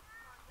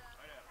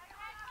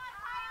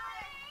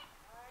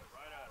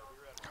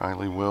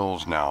 Kylie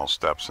Wills now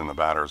steps in the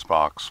batter's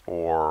box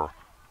for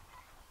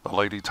the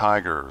Lady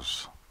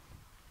Tigers.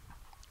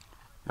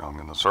 Young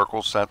in the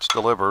circle, sets,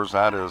 delivers.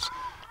 That is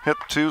hit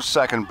to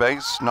second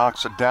base,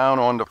 knocks it down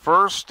onto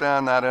first,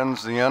 and that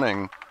ends the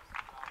inning.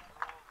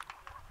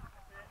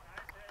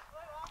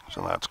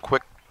 So that's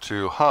quick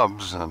to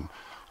Hubbs, and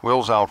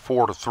Wills out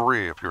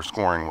 4-3 if you're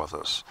scoring with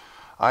us.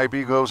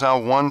 IB goes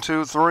out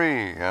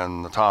 1-2-3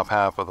 in the top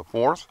half of the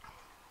fourth.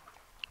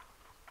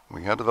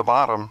 We head to the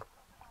bottom.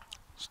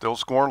 Still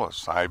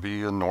scoreless.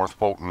 IB and North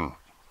Fulton.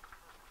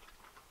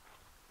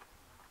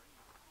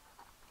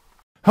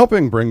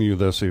 Helping bring you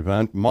this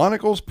event,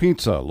 Monocle's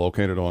Pizza,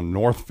 located on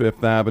North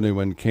 5th Avenue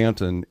in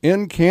Canton.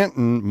 In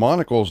Canton,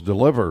 Monocle's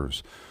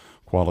delivers.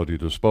 Quality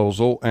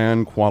disposal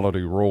and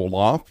quality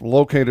roll-off,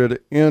 located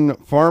in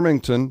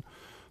Farmington.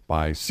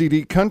 By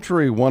CD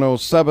Country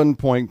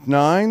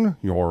 107.9,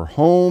 your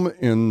home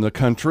in the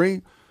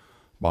country.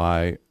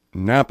 By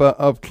Napa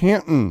of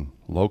Canton,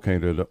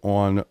 located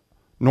on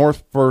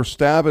North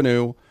 1st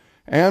Avenue.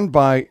 And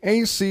by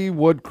AC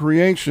Wood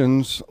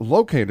Creations,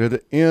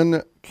 located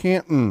in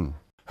Canton.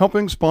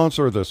 Helping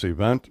sponsor this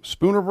event,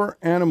 Spoonerver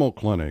Animal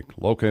Clinic,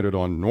 located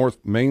on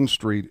North Main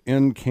Street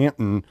in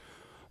Canton.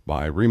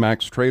 By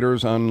Remax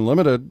Traders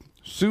Unlimited,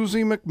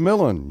 Susie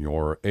McMillan,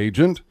 your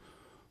agent.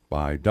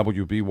 By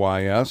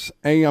WBYS,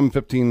 AM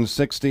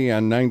 1560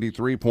 and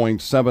 93.7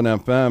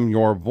 FM,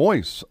 your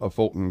voice of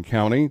Fulton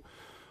County.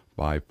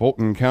 By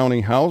Fulton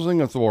County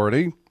Housing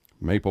Authority,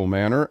 Maple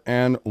Manor,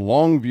 and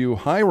Longview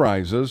High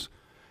Rises.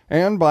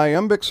 And by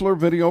Bixler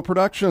Video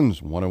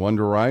Productions. Want to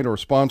underwrite or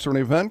sponsor an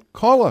event?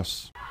 Call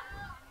us.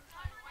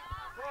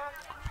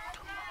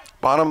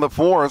 Bottom of the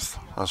fourth,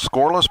 a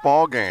scoreless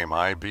ball game.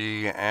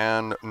 IB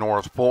and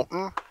North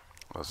Fulton.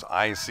 This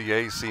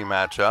ICAC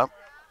matchup.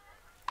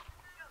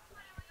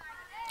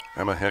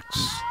 Emma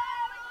Hicks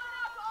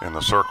in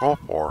the circle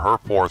for her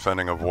fourth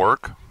inning of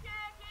work.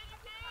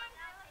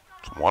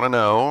 It's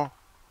 1-0,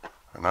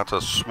 and that's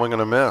a swing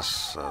and a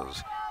miss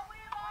as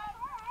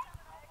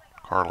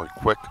Carly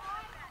Quick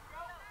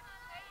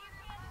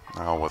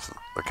now with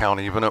the count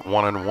even at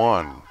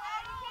 1-1.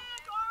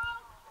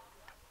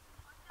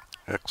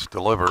 Hicks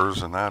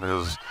delivers, and that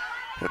is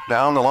hit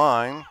down the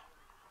line,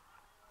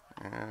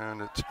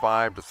 and it's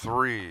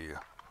 5-3.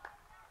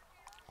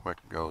 Quick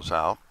goes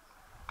out,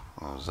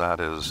 as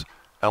that is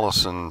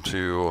Ellison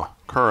to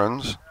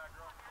Currens.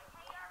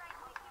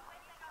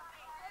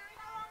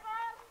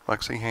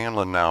 Lexi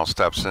Hanlon now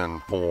steps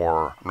in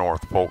for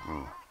North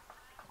Fulton.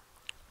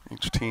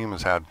 Each team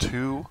has had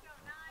 2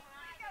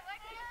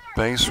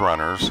 base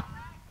runners.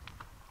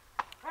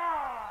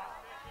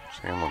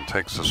 Hanlon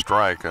takes a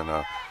strike, and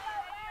a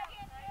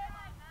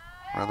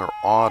rather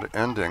odd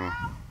ending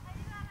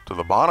to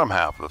the bottom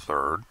half of the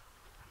third.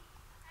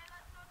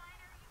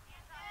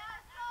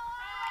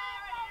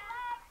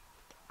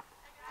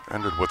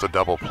 Ended with a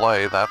double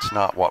play. That's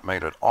not what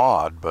made it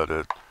odd, but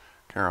it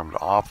caromed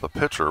off the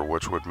pitcher,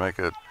 which would make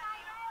it,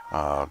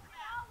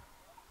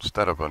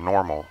 instead of a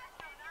normal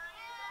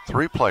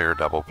 3-player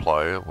double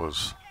play, it would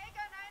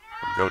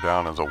go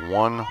down as a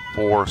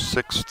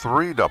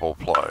 1-4-6-3 double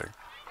play.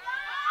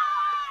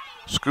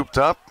 Scooped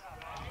up,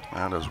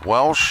 that is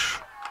Welsh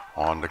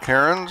on to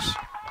Cairns,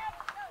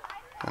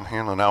 and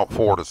Hanlon out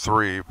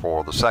 4-3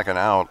 for the second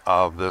out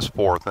of this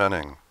fourth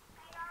inning.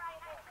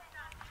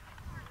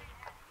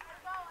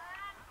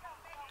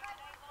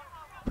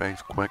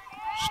 Faith Quick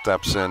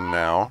steps in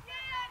now.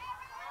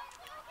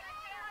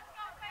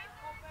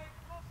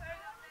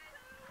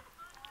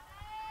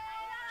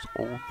 It's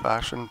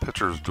old-fashioned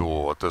pitcher's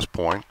duel at this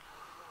point.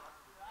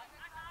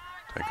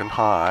 Taken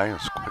high.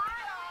 It's Quick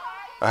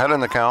ahead in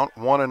the count,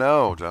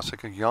 1-0.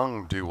 Jessica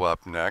Young due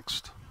up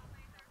next.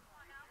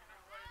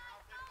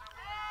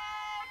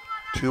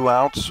 2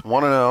 outs,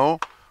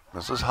 1-0.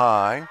 This is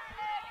high.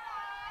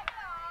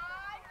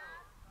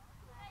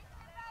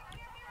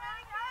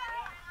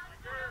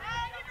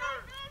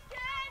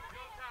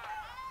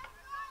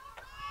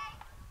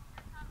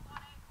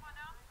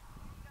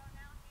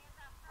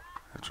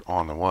 It's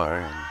on the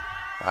way, and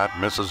that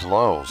misses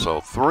low.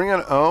 So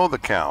 3-0 the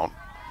count.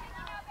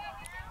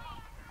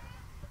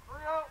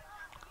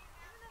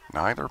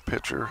 Neither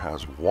pitcher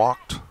has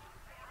walked.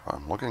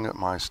 I'm looking at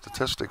my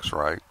statistics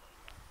right.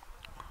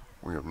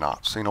 We have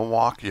not seen a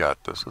walk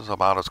yet. This is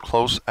about as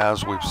close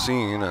as we've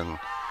seen, and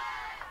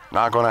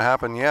not going to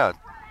happen yet.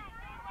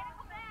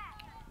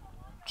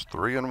 It's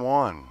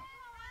 3-1.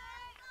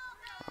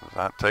 Is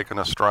that taking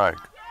a strike?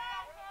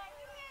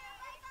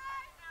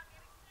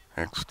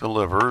 Hicks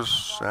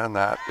delivers, and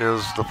that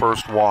is the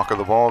first walk of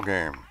the ball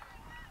game.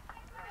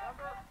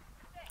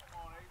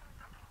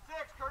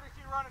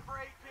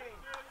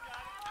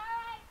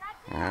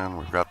 And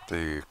we've got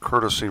the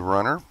courtesy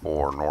runner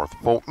for North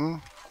Fulton.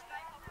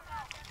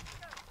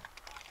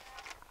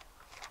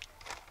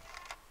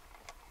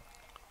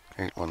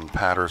 Caitlin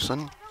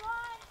Patterson.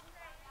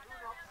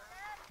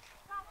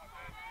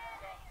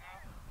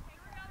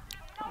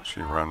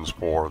 She runs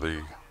for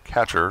the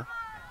catcher,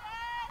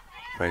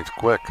 Faith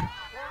Quick.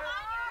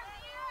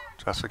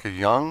 Jessica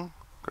Young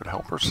could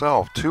help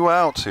herself. 2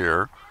 outs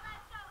here.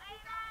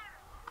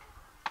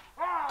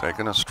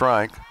 Taking a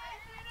strike.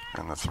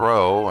 And the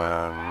throw,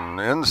 and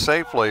in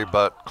safely,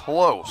 but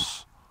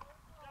close.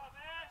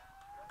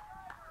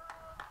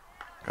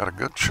 Got a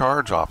good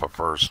charge off at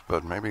first,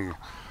 but maybe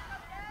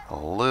a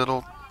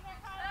little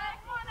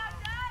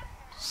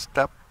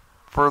step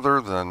further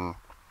than.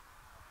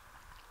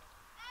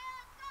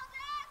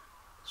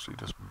 She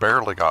just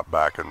barely got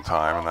back in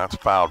time, and that's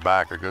fouled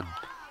back. A good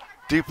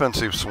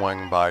defensive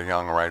swing by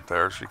Young right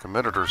there. She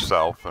committed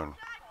herself and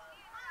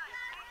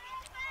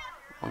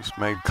at least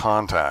made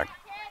contact.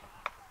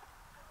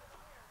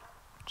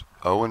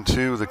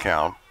 0-2 the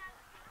count.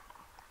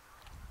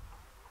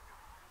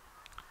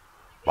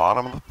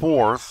 Bottom of the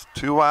 4th,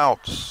 2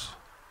 outs.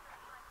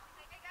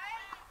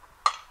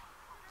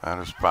 That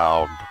is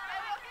fouled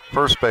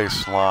first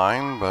base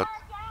line, but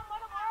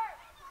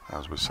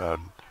as we said,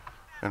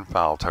 in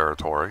foul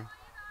territory.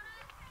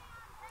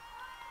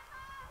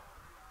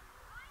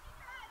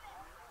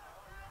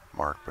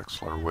 Mark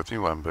Bixler with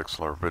you on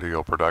Bixler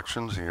Video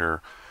Productions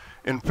here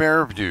in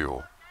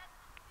Fairview.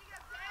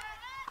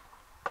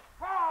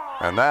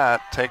 And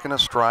that, taking a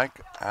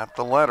strike at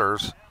the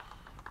letters.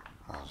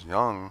 As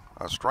Young,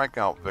 a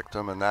strikeout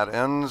victim, and that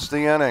ends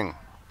the inning.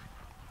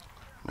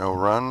 No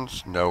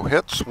runs, no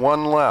hits,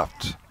 1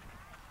 left.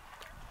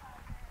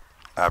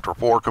 After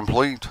 4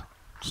 complete,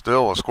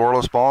 still a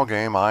scoreless ball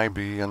game,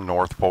 IB and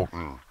North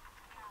Fulton.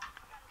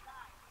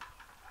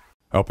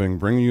 Helping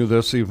bring you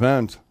this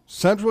event,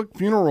 Sedgwick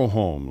Funeral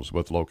Homes,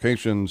 with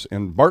locations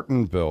in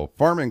Bartonville,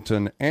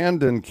 Farmington,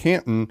 and in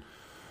Canton.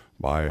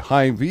 By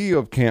Hy-Vee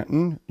of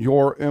Canton,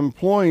 your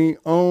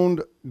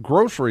employee-owned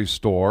grocery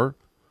store.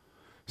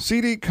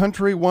 CD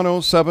Country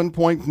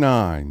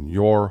 107.9,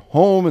 your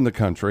home in the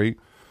country.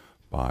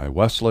 By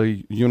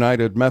Wesley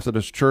United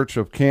Methodist Church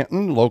of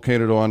Canton,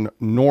 located on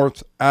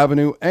North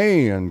Avenue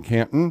A in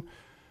Canton.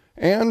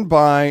 And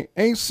by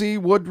AC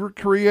Wood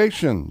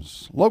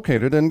Recreations,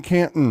 located in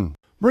Canton.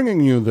 Bringing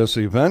you this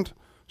event,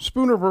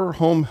 Spooniver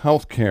Home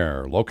Health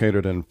Care,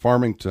 located in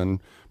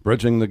Farmington,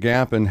 bridging the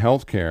gap in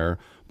health care.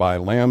 By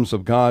Lambs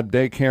of God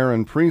Daycare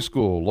and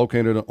Preschool,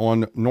 located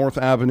on North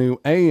Avenue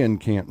A in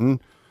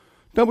Canton.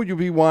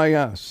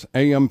 WBYS,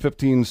 AM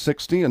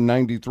 1560 and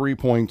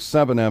 93.7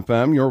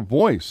 FM, your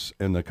voice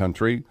in the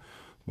country.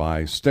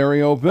 By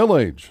Stereo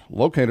Village,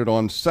 located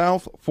on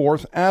South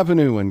 4th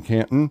Avenue in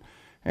Canton.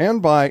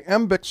 And by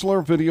M.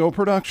 Bixler Video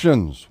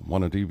Productions.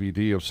 Want a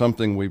DVD of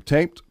something we've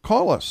taped?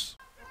 Call us.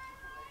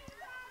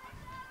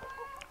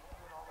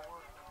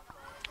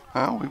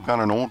 Well, we've got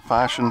an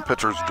old-fashioned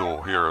pitcher's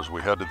duel here as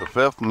we head to the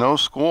 5th. No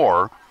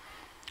score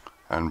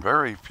and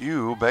very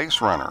few base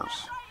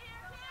runners.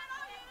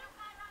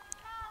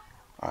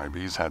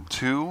 IB's had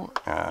 2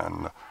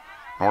 and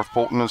North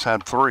Fulton has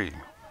had 3.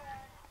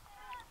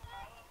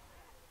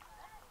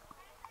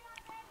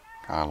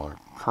 Kyla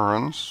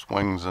Curran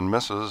swings and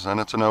misses, and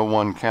it's an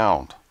 0-1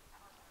 count.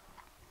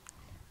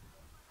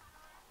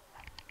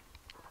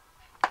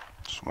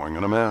 Swing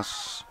and a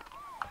miss.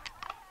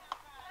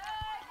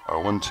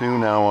 0-2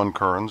 now on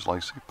Curran's.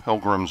 Lacey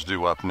Pilgrim's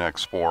due up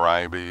next for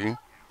IB.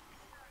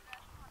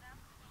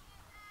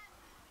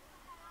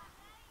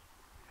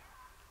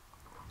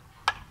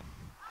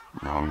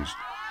 Young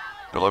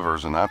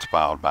delivers, and that's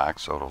fouled back,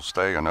 so it'll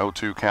stay an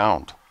 0-2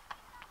 count.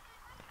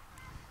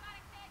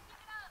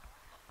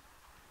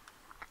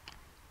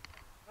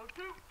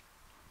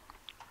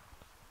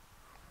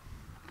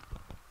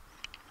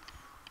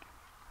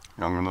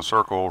 Young in the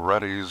circle,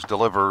 readies,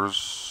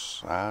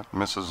 delivers. That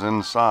misses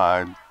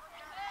inside.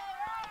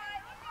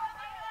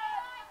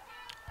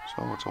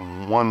 So it's a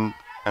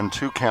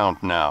 1-2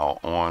 count now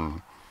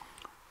on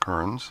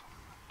Kearns.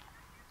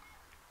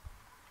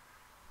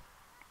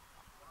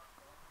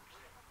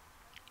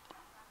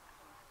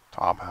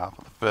 Top half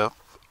of the 5th,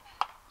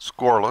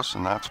 scoreless,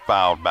 and that's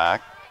fouled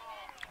back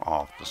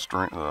off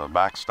the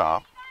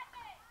backstop.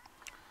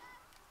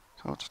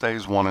 So it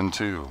stays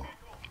 1-2.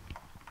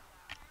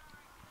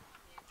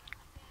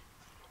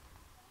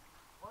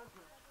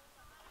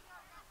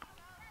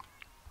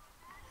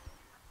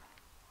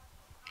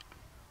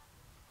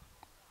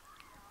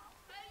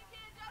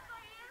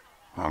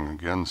 Young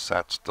again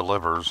sets,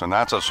 delivers, and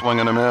that's a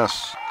swing and a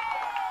miss.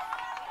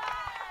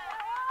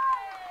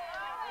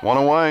 One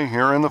away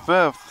here in the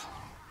fifth.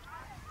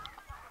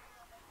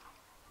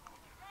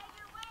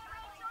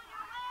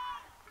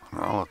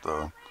 Well, at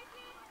the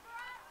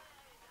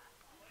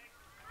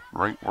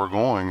rate we're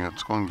going,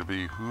 it's going to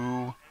be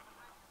who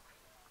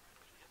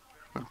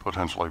could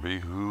potentially be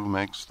who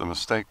makes the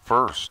mistake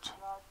first.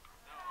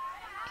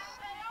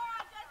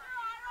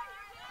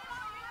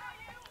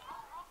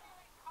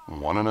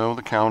 Want to know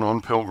the count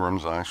on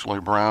Pilgrims. Ashley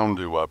Brown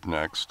due up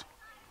next.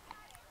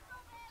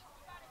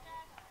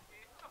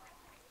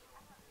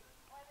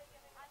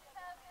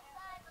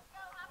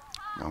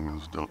 Young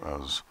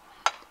has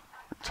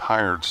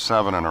retired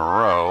 7 in a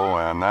row,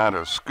 and that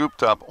is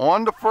scooped up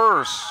on to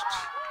first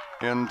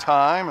in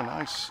time. A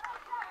nice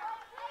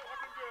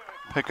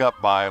pickup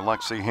by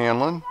Lexi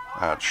Hanlon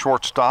at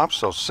shortstop,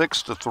 so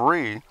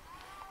 6-3,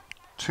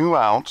 2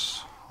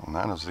 outs, and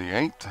that is the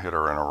 8th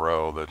hitter in a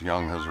row that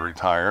Young has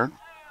retired.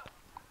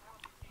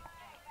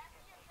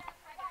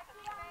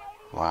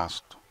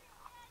 Last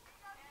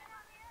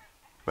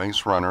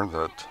base runner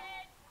that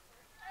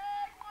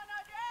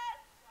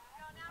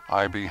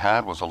IB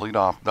had was a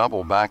leadoff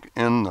double back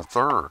in the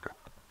third.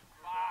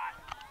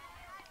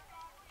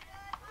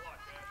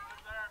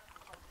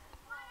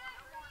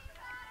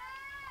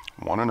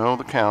 Want to know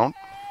the count.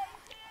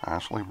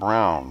 Ashley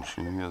Brown,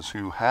 she is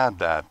who had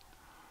that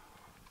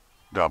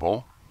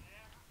double.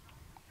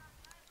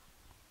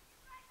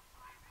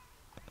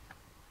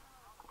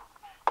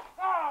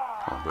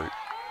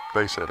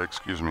 Base hit,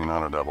 excuse me,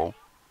 not a double.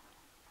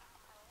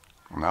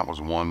 And that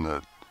was one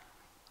that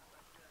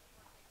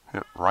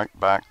hit right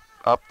back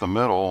up the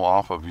middle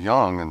off of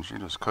Young, and she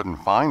just couldn't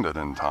find it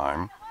in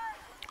time.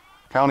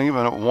 Count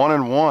even at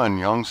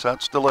 1-1. Young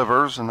sets,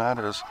 delivers, and that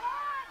is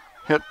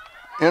hit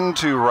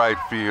into right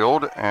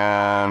field,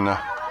 and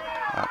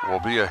that will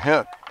be a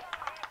hit.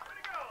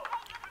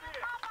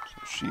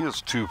 So she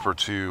is 2 for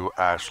 2,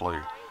 Ashley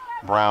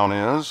Brown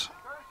is.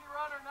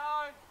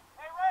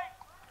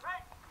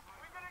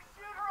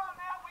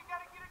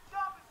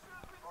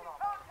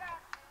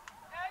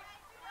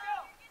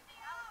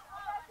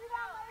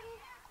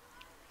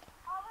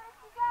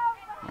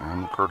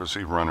 And the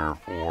courtesy runner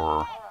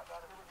for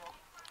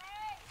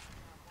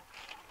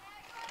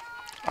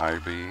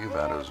IB,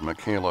 that is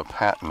Michaela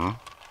Patton.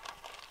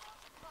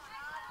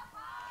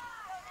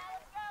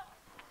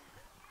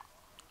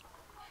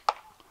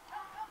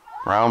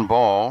 Ground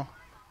ball,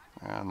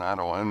 and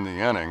that'll end the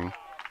inning.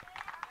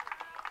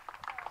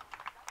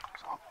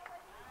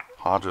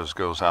 Hodges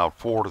goes out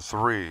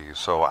 4-3.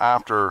 So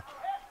after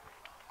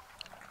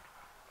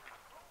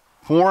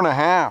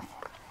 4.5,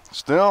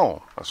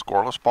 still a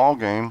scoreless ball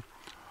game.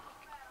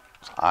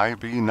 It's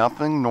IB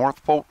nothing, North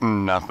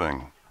Fulton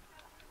nothing.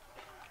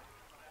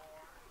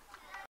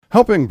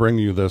 Helping bring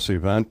you this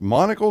event,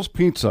 Monical's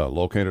Pizza,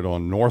 located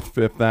on North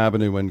 5th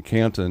Avenue in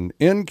Canton.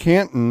 In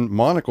Canton,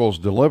 Monical's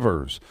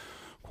delivers.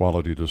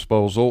 Quality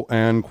disposal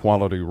and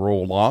quality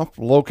roll-off,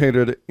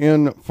 located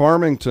in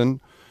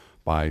Farmington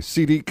by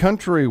CD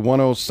Country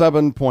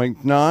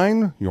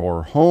 107.9,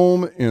 your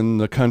home in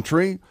the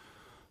country,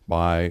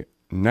 by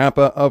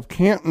Napa of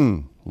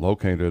Canton,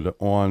 located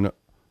on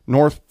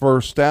North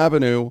 1st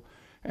Avenue,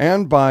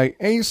 and by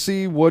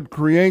AC Wood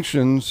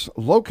Creations,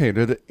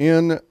 located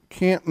in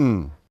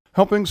Canton.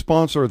 Helping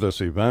sponsor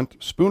this event,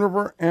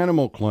 Spooniver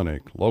Animal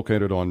Clinic,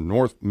 located on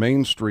North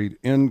Main Street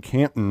in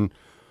Canton,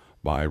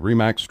 by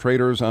Remax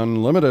Traders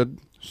Unlimited,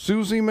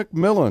 Susie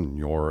McMillan,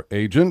 your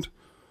agent,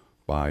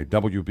 by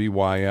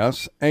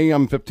WBYS,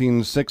 AM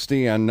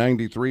 1560 and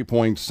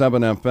 93.7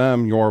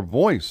 FM, your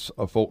voice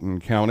of Fulton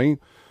County,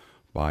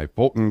 by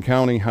Fulton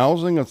County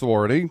Housing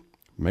Authority,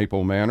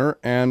 Maple Manor,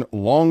 and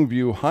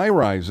Longview High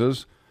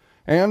Rises,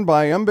 and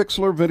by M.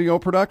 Bixler Video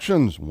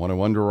Productions. Want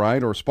to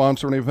underwrite or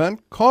sponsor an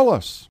event? Call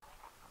us.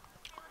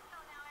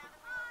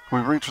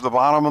 We've reached the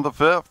bottom of the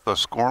fifth, the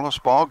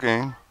scoreless ball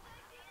game.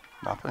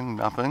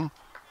 Nothing.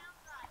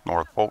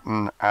 North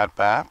Fulton at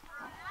bat.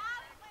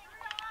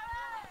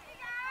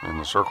 In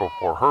the circle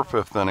for her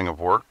 5th inning of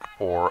work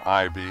for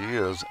IB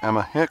is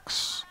Emma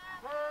Hicks.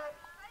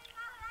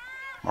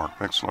 Mark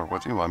Bixler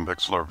with you. I'm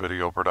Bixler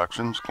Video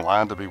Productions.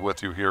 Glad to be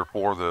with you here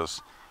for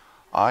this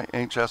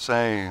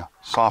IHSA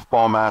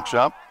softball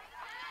matchup.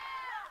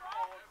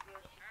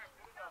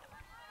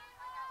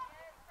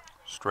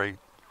 Straight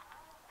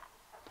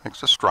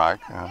takes a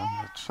strike, and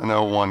it's an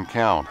 0-1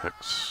 count.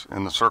 Hicks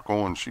in the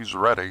circle, and she's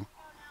ready.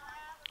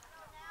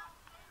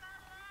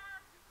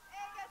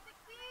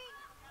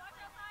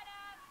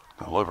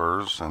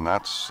 Delivers, and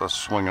that's a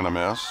swing and a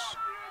miss.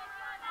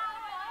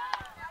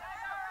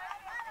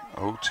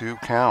 0-2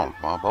 count.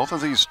 Well, both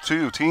of these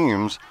two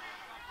teams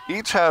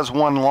each has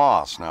one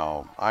loss.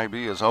 Now,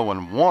 IB is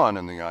 0-1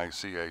 in the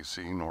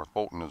ICAC. North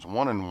Fulton is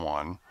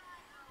 1-1.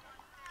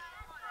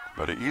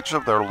 But each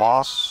of their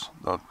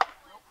the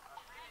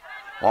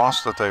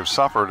loss that they've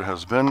suffered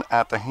has been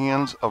at the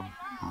hands of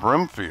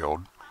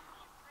Brimfield.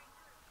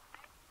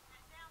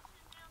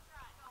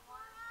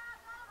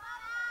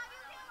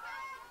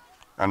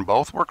 And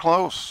both were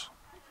close.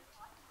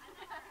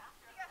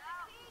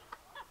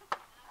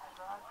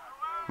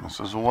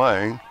 Misses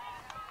away.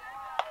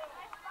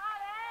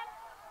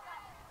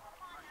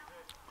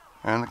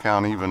 And the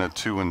count even at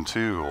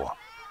 2-2.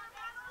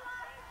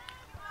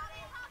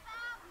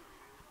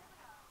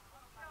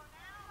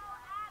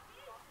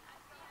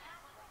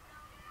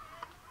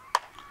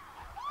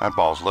 That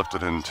ball's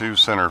lifted into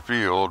center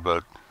field,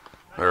 but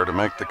there to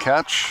make the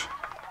catch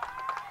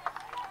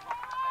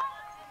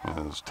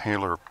is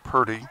Taylor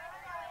Purdy.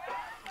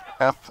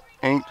 F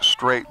ain't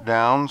straight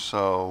down,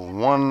 so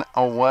one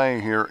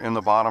away here in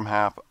the bottom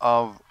half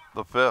of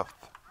the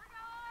fifth.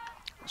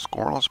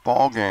 Scoreless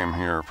ball game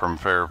here from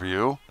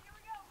Fairview.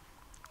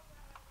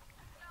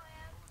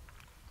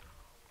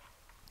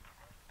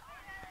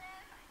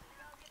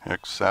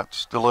 Hicks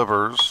sets,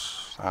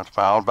 delivers. That's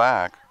fouled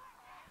back.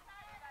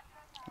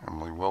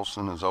 Emily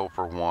Wilson is 0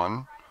 for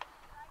 1.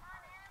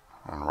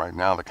 And right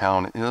now the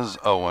count is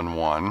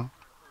 0-1.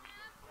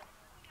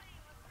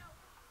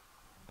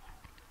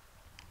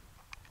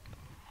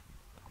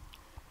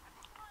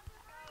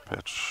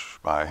 Pitch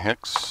by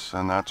Hicks,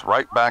 and that's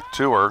right back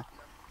to her.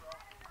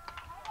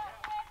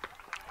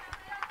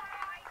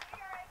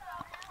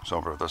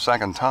 So for the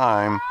second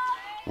time,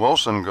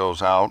 Wilson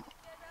goes out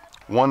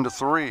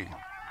 1-3.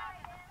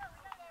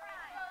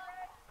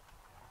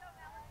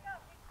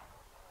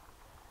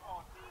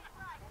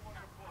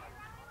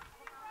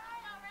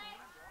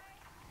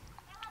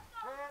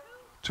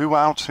 Two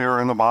outs here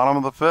in the bottom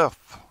of the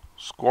fifth.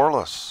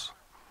 Scoreless.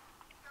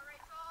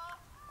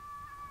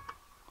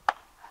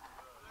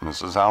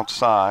 Misses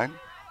outside.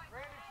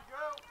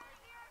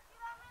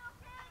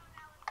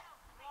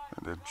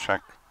 I did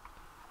check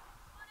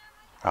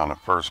down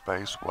at first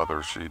base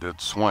whether she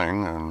did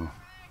swing, and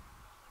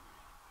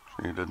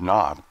she did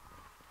not.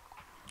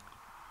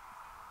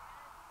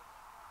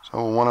 So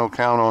a 1-0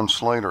 count on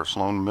Slater.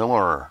 Sloan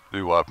Miller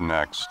due up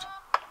next.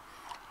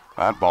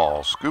 That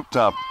ball scooped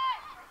up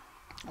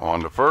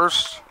on to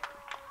first.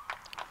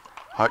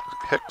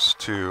 Hicks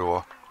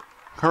to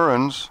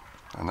Currens,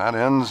 and that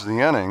ends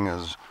the inning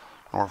as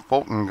North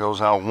Fulton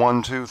goes out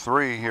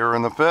 1-2-3 here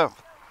in the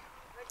fifth.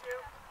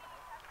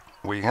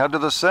 We head to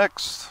the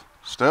sixth.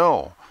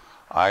 Still,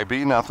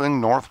 IB nothing,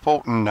 North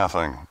Fulton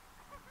nothing.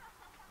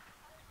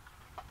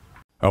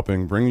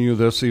 Helping bring you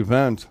this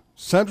event,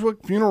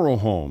 Sedgwick Funeral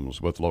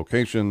Homes, with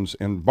locations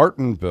in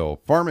Bartonville,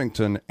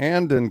 Farmington,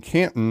 and in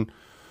Canton.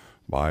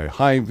 By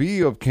Hy-Vee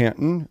of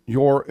Canton,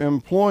 your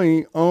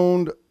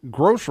employee-owned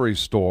grocery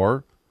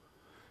store.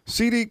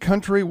 CD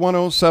Country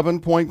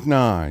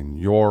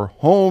 107.9, your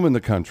home in the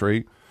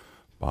country.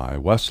 By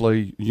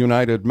Wesley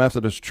United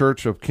Methodist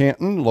Church of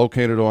Canton,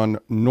 located on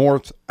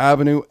North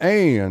Avenue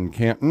A in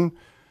Canton.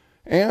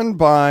 And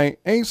by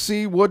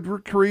AC Wood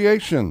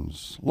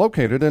Recreations,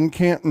 located in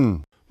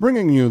Canton.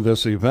 Bringing you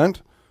this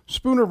event,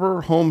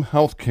 Spooniver Home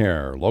Health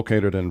Care,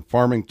 located in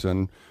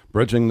Farmington,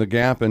 bridging the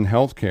gap in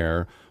health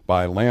care.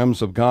 By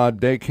Lambs of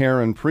God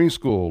Daycare and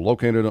Preschool,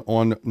 located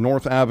on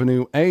North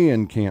Avenue A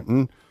in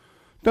Canton.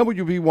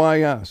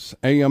 WVYS,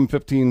 AM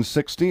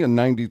 1560 and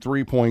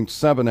 93.7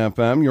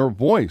 FM, your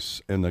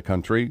voice in the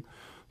country.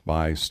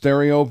 By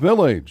Stereo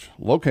Village,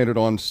 located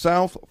on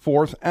South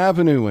 4th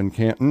Avenue in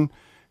Canton.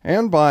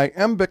 And by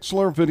M.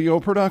 Bixler Video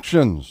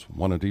Productions.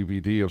 Want a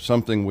DVD of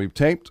something we've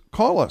taped?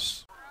 Call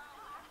us.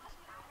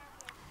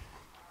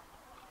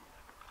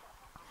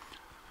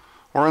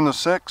 We're in the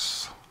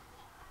sixth.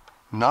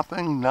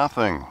 Nothing. I would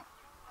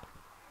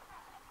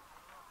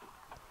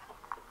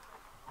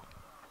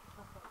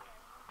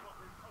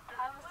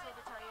say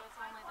to tell you it's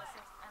only the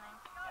sixth inning.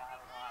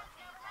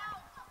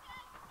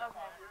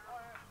 Okay.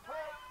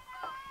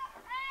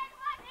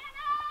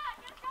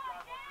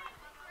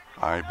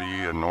 IB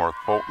and North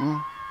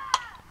Fulton.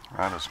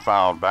 That is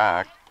fouled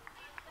back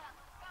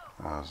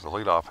as the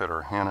leadoff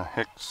hitter Hannah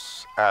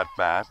Hicks at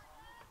bat.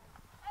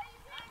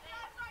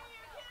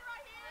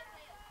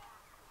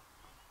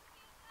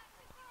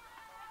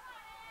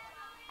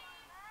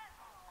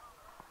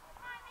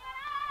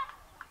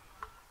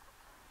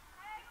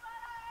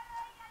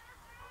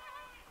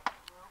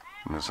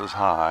 This is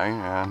high,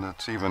 and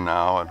it's even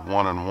now at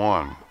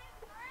 1-1.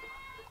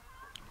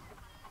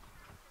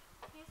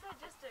 He said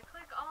just to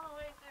click all the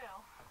way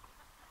through.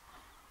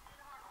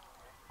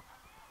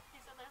 He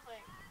said there's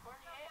like 48,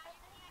 I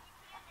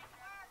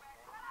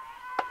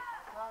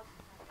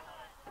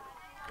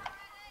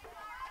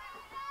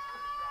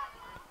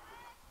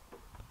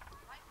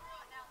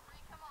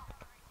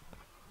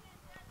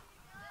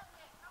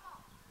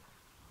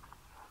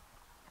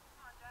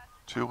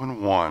think.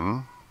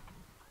 2-1.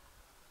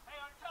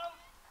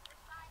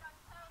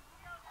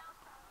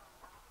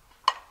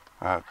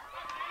 That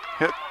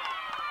hit,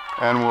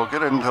 and we'll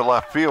get it into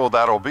left field.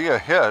 That'll be a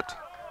hit.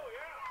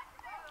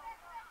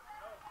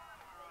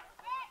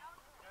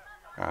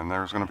 And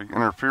there's going to be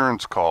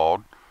interference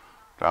called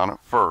down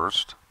at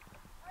first.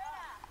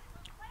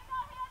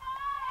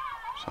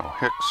 So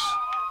Hicks,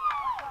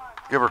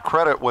 give her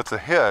credit with the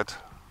hit.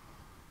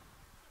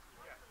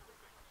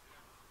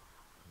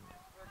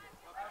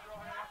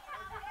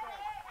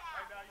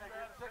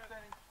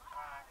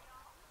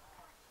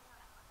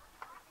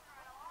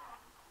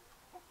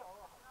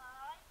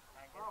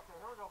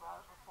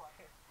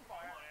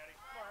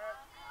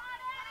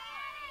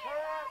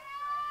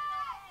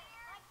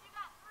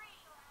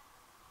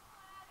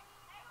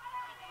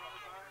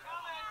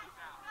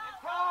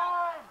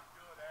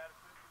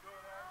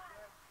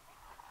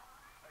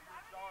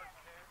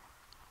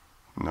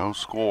 No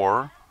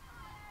score.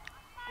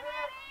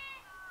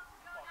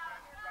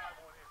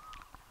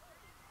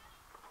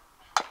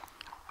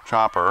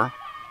 Chopper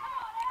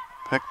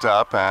picked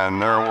up,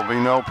 and there will be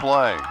no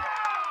play.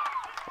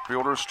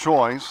 Fielder's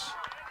choice.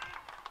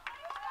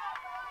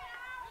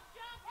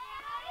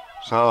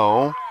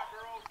 So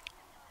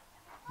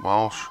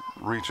Welsh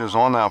reaches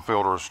on that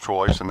fielder's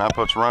choice, and that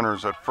puts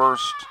runners at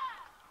first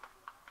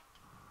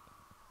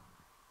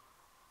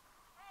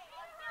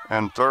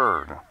and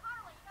third.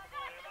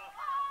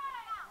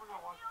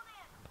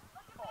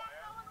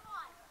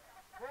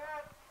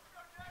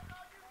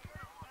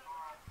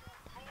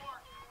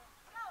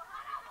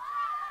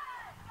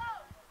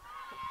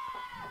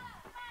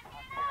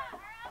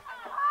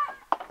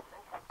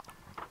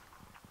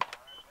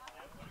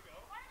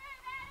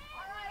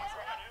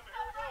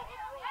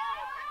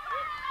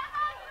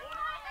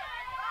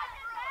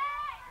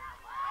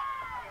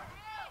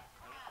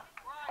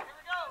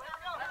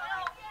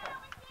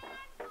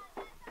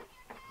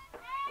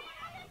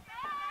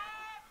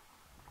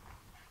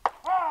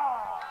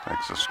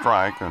 Takes a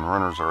strike, and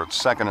runners are at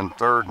second and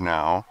third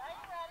now.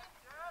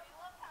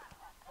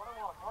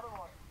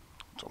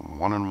 It's a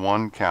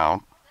 1-1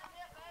 count.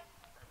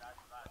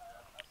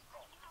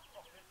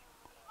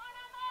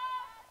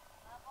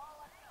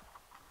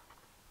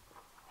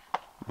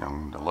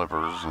 Young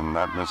delivers, and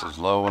that misses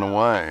low and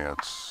away.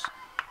 It's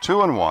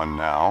 2-1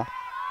 now.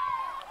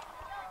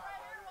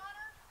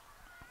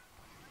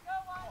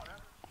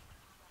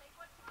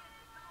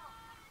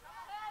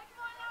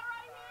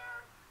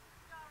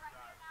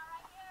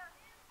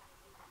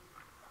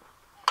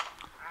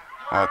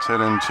 That's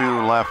hit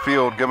into left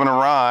field, given a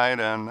ride,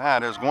 and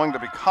that is going to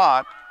be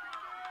caught.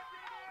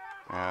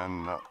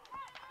 And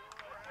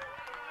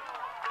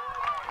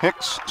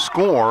Hicks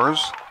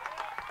scores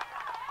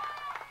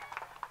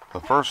the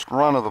first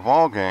run of the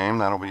ball game.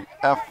 That'll be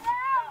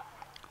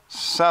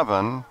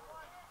F7,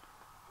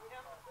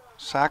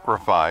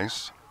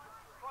 sacrifice,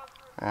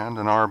 and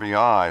an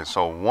RBI.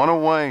 So one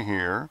away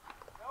here.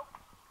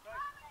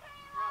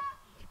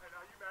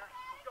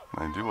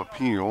 They do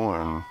appeal,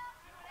 and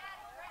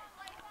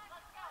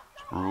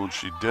ruled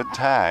she did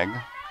tag.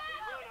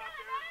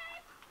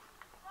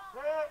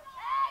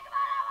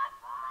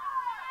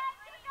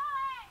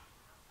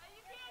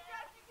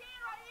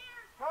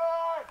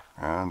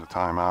 And a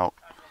timeout.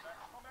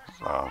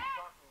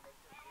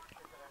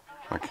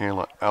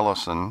 Michaela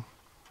Ellison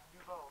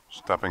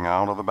stepping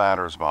out of the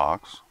batter's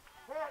box.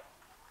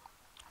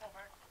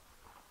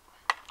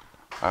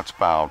 That's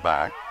fouled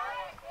back.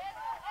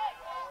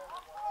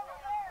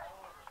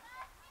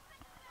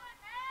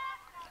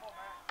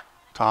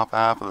 Top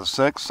half of the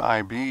sixth,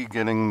 IB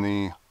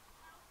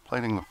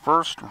plating the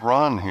first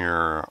run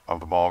here of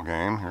the ball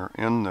game here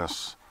in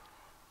this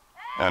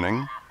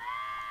inning.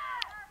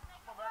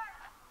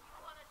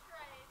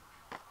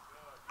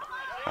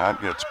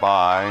 That gets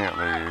by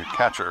the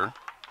catcher.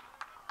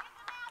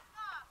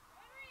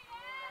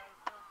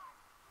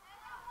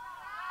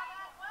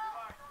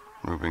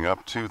 Moving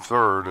up to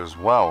third is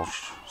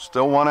Welsh.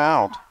 Still one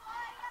out.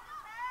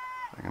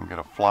 They can get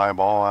a fly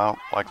ball out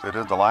like they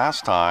did the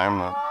last time.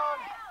 That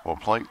will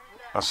plate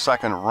a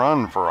second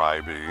run for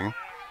IB.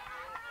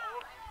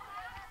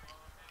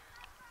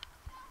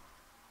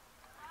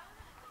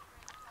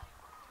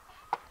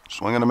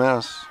 Swing and a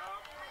miss.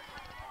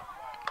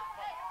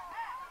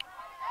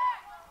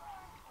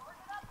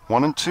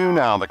 1-2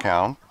 now the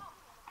count.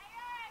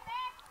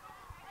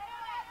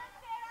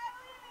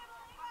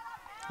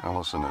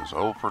 Ellison is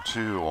 0 for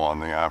 2 on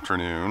the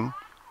afternoon.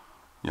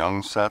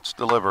 Young sets,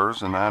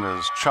 delivers, and that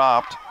is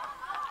chopped.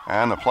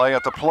 And the play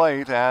at the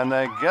plate, and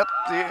they get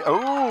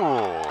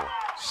the,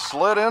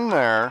 slid in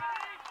there.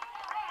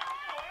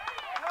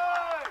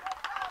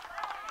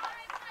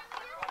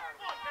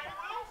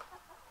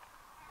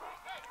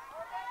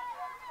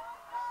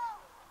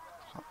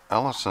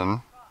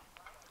 Ellison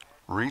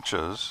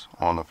reaches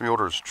on the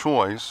fielder's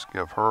choice,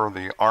 give her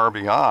the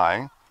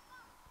RBI.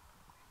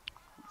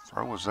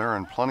 Throw was there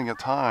in plenty of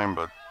time,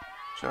 but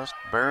just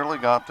barely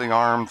got the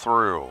arm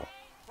through.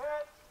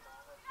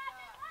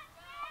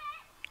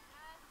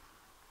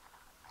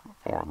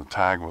 Before the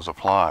tag was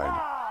applied.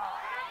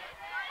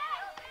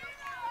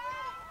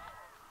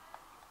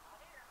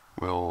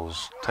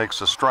 Wills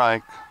takes a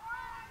strike.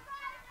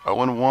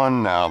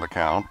 0-1 now the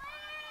count.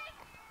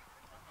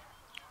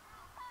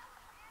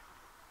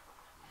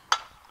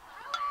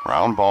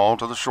 Ground ball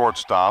to the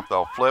shortstop.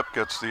 They'll flip,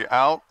 gets the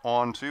out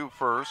on to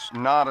first.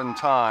 Not in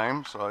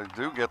time, so they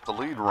do get the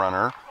lead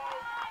runner.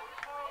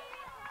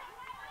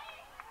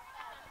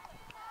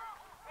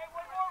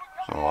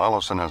 So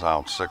Ellison is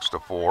out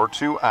 6-4.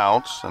 2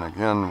 outs, and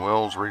again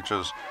Wills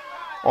reaches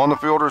on the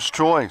fielder's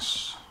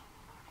choice.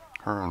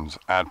 Hearns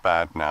at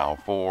bat now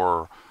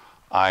for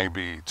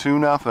IB.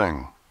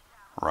 2-0.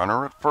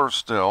 Runner at first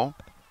still.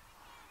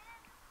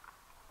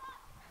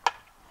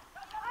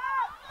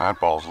 That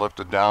ball's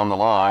lifted down the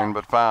line,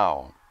 but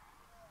foul.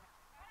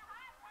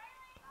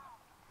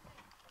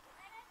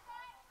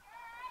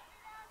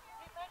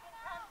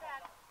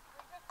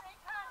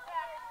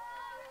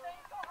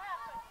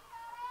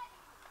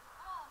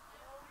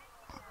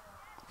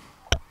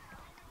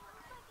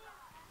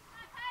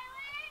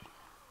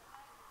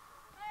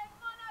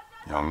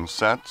 Young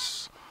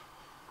sets,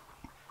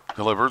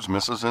 delivers,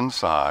 misses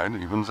inside,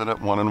 evens it at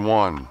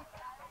 1-1.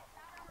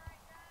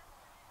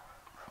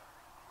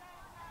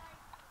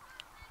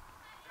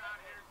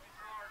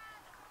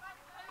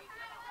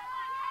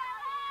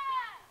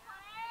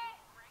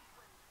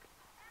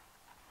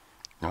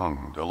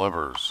 Young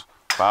delivers,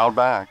 fouled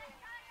back.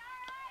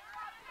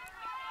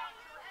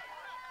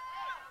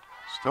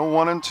 Still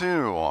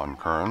 1-2 on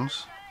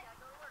Kearns.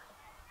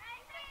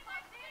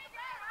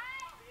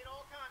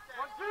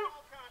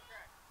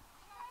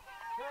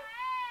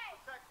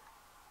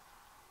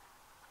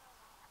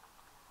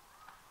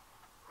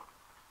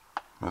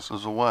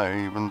 Misses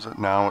away, evens it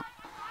now at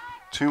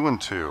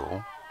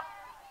 2-2.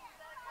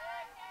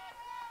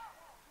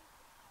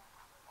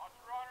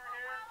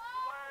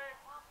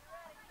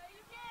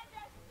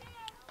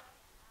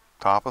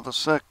 Top of the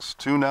 6,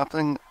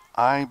 2-0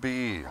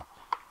 IB.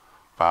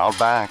 Fouled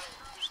back,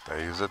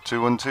 stays at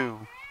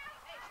 2-2.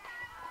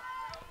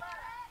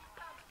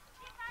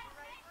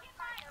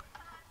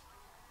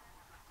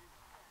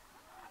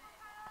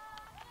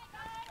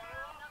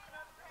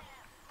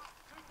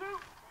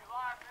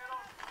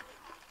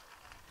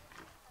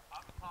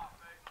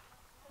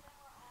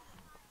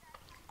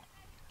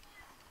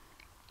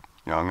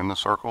 Young in the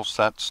circle,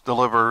 sets,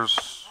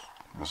 delivers.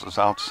 This is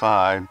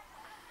outside.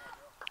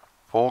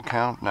 Full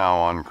count now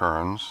on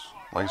Kearns.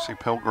 Lacey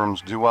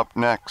Pilgrim's due up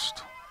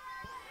next.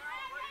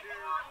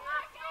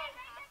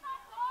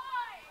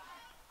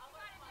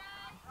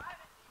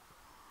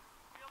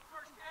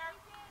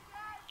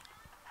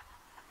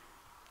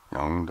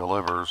 Young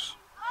delivers.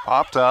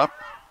 Popped up.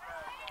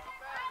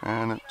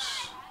 And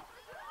it's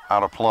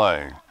out of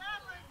play.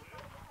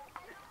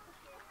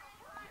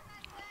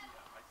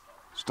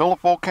 Still a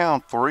full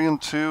count,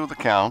 3-2 the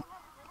count.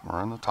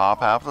 We're in the top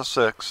half of the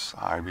 6.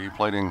 IB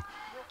plating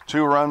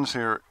 2 runs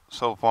here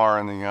so far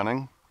in the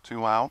inning.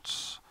 2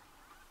 outs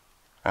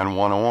and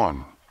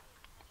 1-1.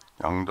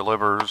 Young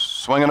delivers,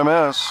 swing and a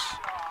miss.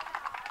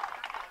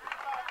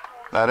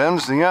 That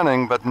ends the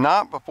inning, but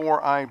not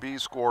before IB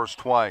scores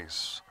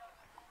twice.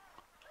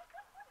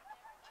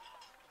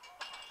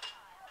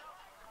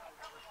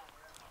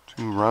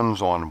 Two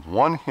runs on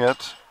 1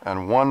 hit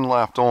and 1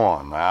 left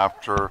on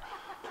after.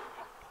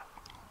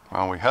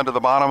 Well, we head to the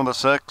bottom of the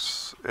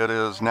 6. It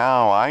is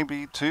now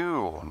IB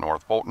 2,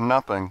 North Fulton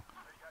nothing.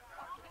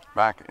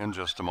 Back in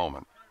just a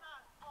moment.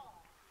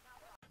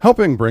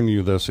 Helping bring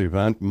you this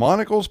event,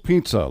 Monocle's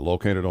Pizza,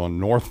 located on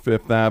North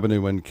 5th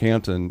Avenue in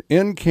Canton.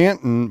 In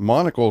Canton,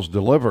 Monocle's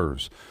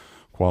delivers.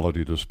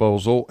 Quality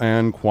disposal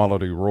and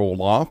quality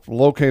roll-off,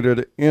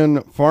 located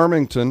in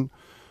Farmington.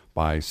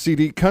 By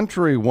CD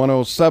Country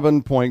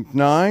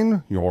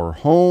 107.9, your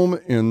home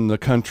in the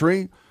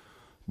country.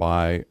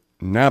 By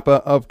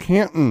Napa of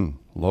Canton,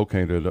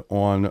 located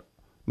on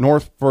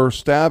North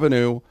 1st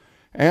Avenue,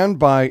 and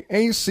by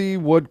AC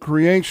Wood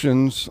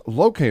Creations,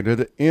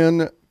 located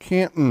in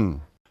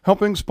Canton.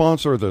 Helping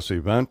sponsor this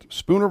event,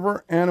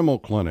 Spooniver Animal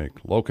Clinic,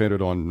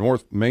 located on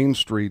North Main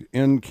Street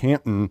in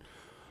Canton.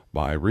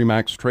 By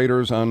Remax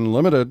Traders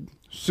Unlimited,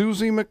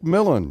 Susie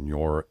McMillan,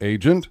 your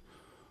agent.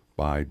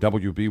 By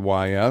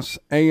WBYS,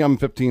 AM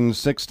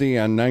 1560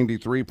 and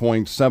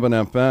 93.7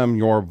 FM,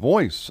 your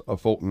voice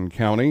of Fulton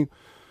County.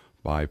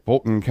 By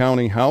Fulton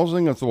County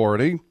Housing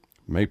Authority,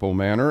 Maple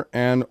Manor,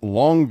 and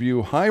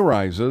Longview High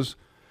Rises,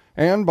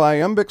 and by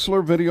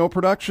Bixler Video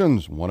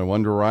Productions. Want to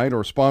underwrite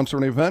or sponsor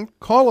an event?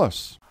 Call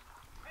us.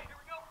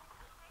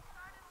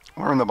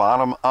 We're in the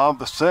bottom of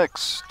the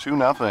 6,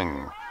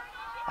 2-0.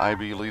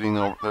 IB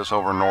leading this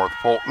over North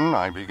Fulton.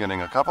 IB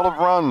getting a couple of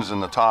runs in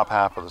the top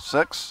half of the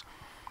 6.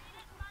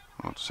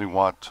 Let's see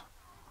what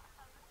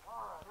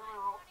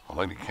the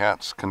Lady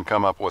Cats can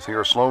come up with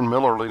here. Sloan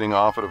Miller leading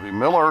off. It'll be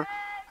Miller,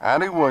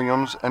 Addie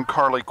Williams, and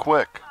Carly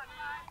Quick.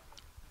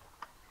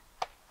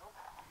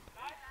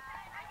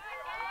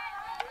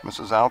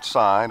 Misses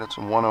outside. It's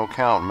a 1-0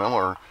 count.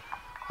 Miller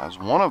has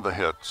one of the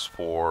hits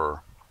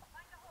for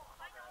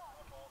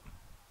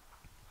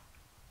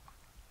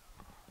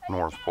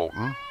North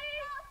Fulton.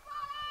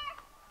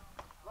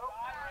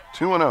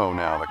 2-0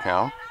 now the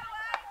count.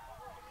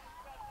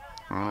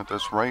 And at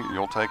this rate,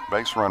 you'll take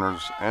base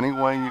runners any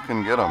way you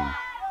can get them.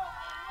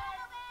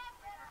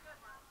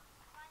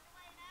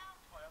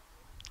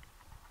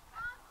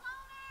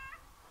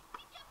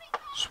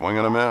 Swing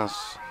and a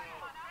miss.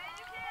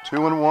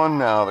 2-1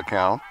 now the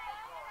count.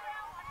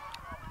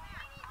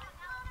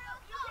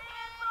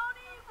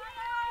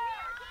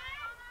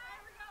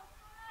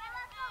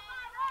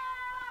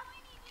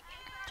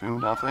 Two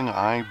nothing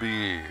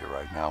IB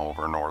right now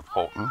over North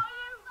Fulton.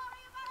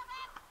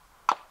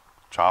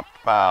 Chopped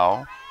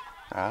foul,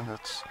 and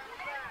it's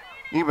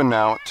even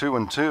now at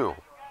 2-2.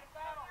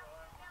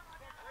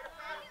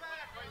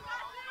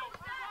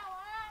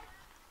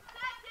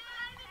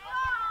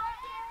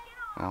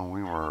 Now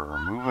we were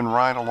moving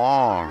right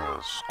along,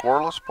 a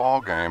scoreless ball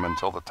game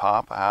until the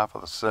top half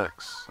of the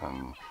 6,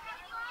 and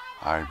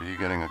IB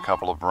getting a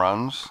couple of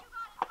runs.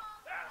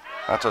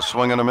 That's a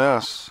swing and a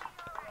miss.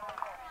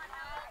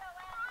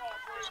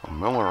 So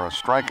Miller, a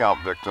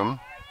strikeout victim.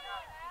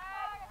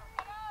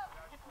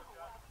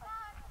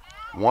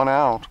 1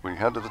 out. We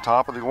head to the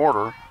top of the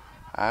order.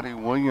 Addie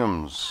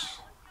Williams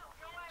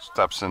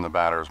steps in the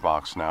batter's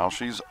box now.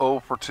 She's 0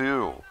 for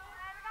 2.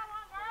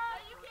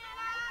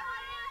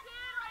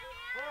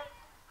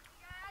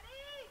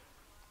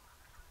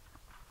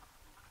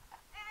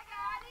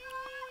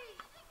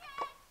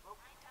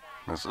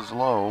 This is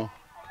low.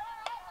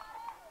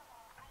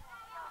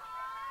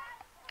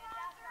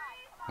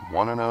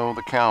 1-0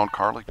 the count.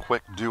 Carly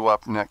Quick due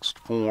up next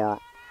for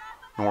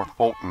North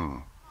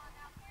Fulton.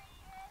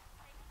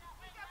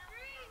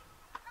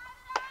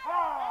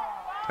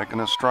 Taking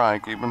a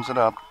strike, evens it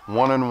up.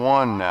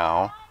 1-1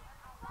 now.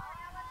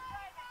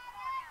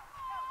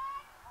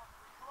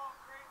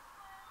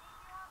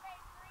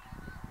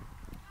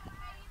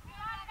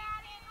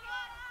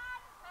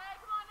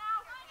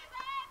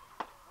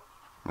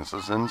 This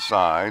is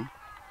inside.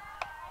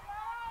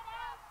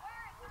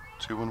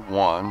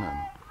 2-1, and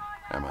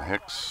Emma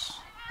Hicks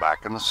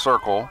back in the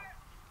circle.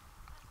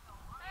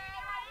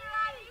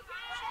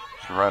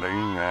 She's ready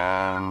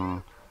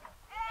and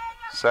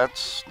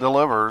sets,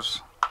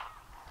 delivers.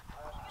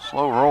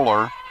 Slow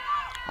roller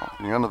off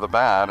the end of the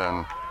bat,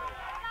 and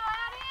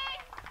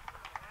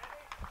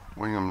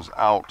Williams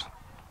out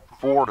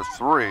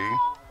 4-3.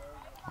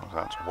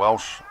 That's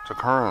Welsh to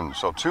Kern,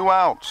 so 2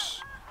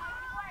 outs.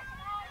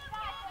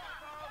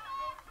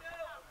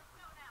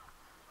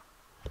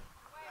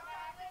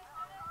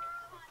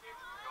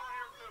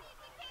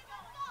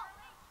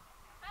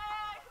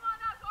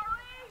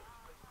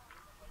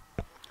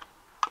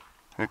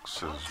 Hicks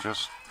has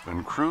just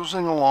been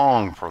cruising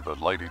along for the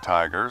Lady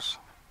Tigers.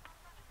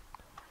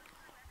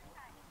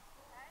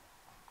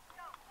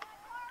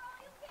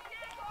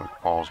 Quick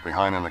falls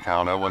behind in the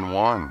count,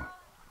 0-1.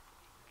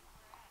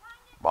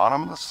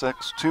 Bottom of the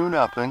 6th,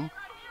 2-0.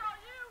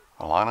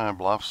 Illini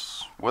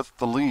Bluffs with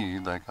the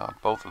lead. They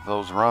got both of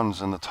those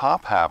runs in the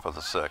top half of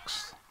the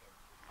 6th.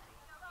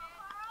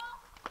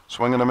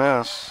 Swing and a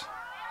miss.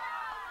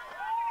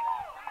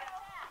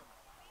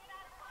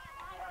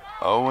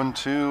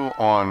 0-2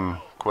 on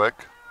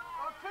Quick.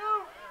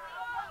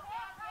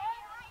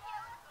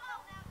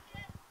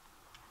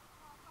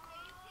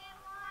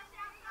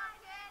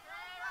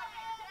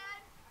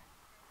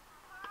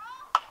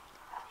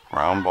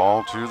 Ground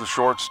ball to the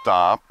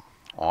shortstop.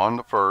 On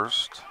to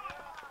first.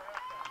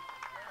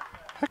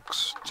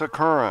 Hicks to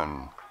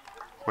Curran.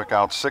 Quick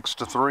out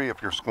 6-3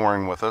 if you're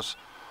scoring with us.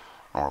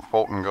 North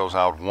Fulton goes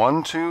out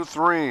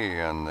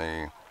 1-2-3 in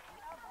the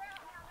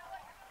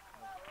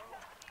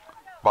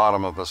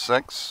bottom of the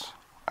 6th.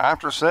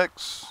 After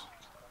 6,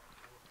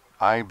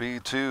 IB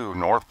 2,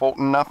 North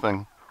Fulton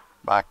nothing.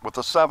 Back with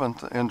the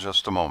 7th in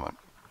just a moment.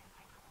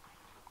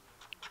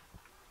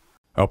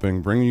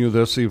 Helping bring you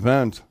this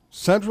event,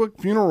 Sedgwick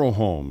Funeral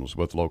Homes,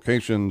 with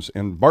locations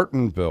in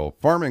Bartonville,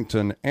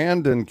 Farmington,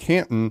 and in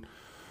Canton.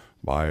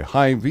 By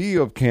Hy-Vee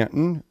of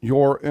Canton,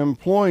 your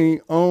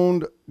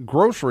employee-owned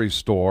grocery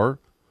store.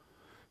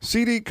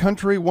 CD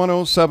Country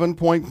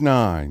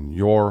 107.9,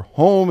 your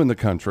home in the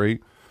country.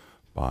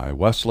 By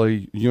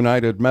Wesley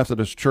United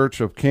Methodist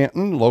Church of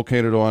Canton,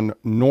 located on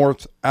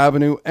North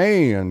Avenue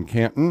A in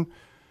Canton.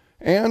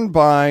 And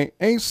by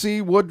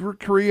AC Wood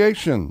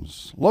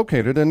Recreations,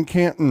 located in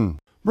Canton.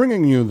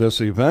 Bringing you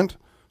this event,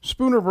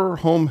 Spooniver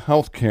Home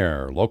Health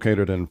Care,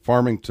 located in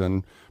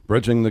Farmington,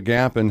 bridging the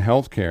gap in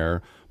health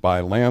care. By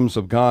Lambs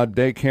of God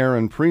Daycare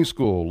and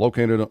Preschool,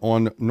 located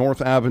on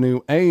North Avenue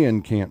A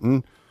in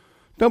Canton.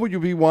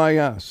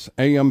 WBYS,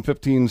 AM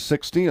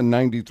 1560 and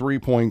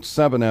 93.7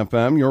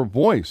 FM, your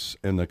voice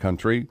in the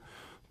country.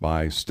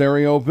 By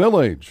Stereo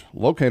Village,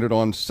 located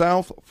on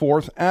South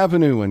 4th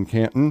Avenue in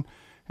Canton.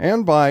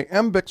 And by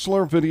M.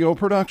 Bixler Video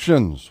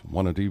Productions.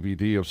 Want a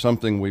DVD of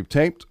something we've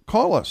taped?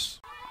 Call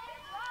us.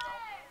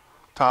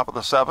 Top of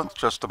the 7th,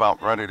 just about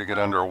ready to get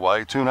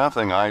underway.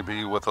 2-0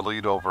 IB with the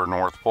lead over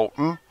North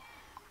Fulton.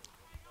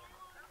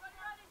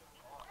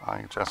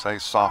 IHSA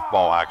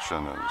softball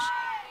action is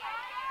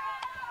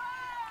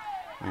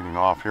leading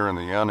off here in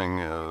the inning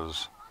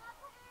is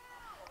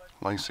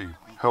Lacey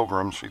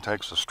Pilgrim. She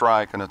takes a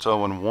strike, and it's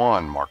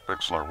 0-1. Mark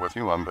Bixler with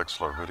you. I'm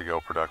Bixler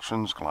Video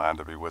Productions. Glad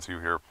to be with you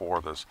here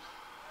for this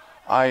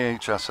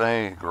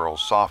IHSA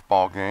girls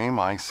softball game.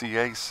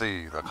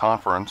 ICAC, the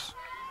conference.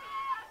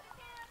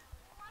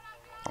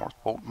 North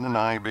Fulton and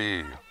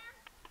IB.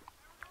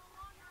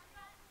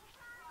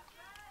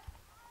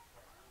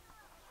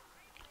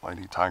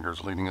 Lady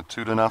Tigers leading it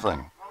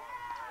 2-0.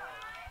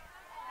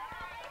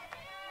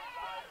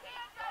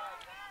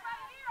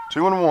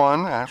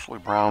 2-1. Ashley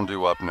Brown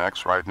due up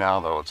next. Right now,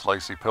 though, it's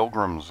Lacey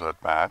Pilgrim's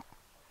at bat.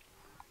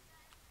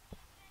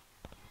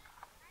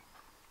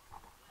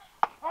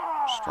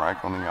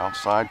 Strike on the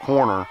outside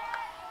corner.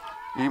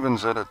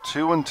 Evens it at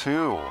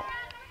 2-2.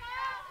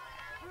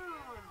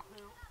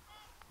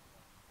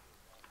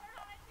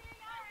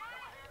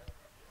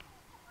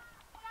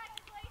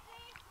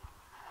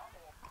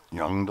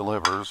 Young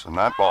delivers, and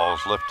that ball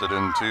is lifted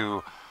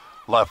into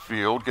left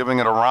field, giving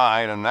it a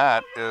ride, and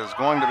that is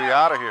going to be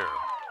out of here.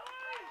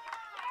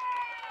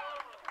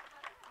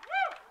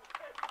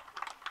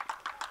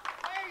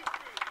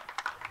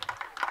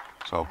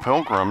 So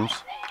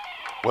Pilgrims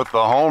with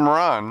the home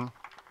run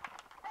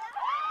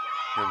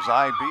gives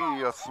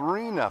IB a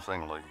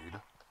 3-0 lead.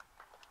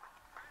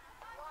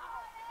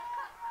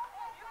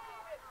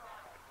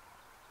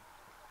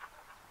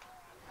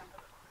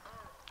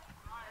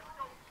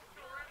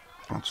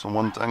 That's the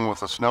one thing with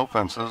the snow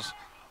fences.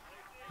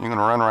 You can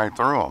run right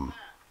through them.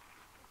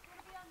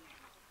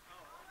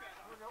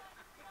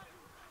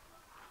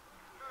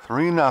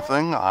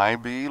 3-0,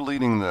 IB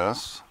leading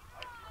this.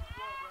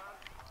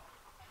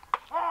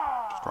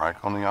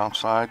 Strike on the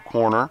outside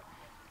corner.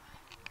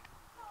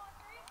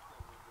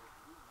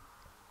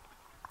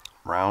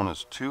 Brown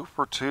is 2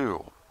 for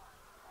 2.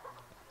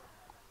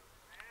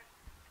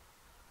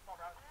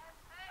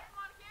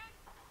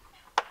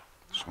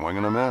 Swing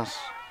and a miss.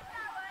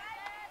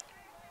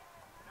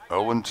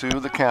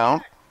 0-2 the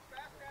count.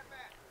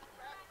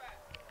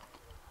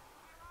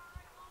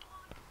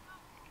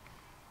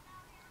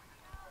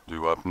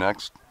 Due up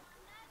next,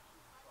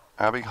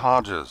 Abby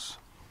Hodges.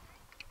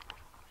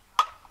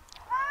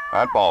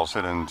 That ball's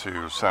hit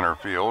into center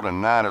field,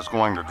 and that is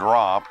going to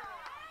drop.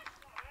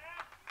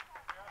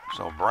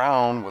 So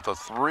Brown with a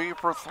 3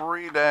 for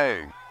 3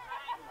 day.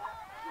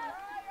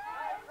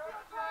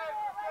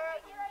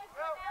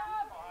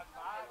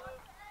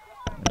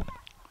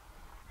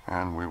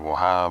 And we will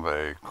have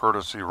a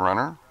courtesy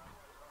runner.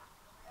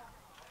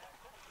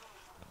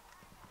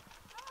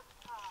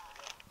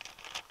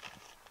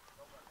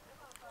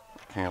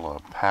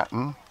 Kayla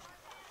Patton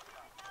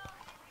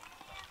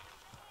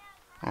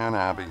and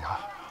Abby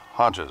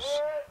Hodges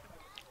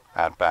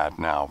at bat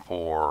now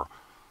for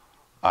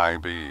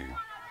IB.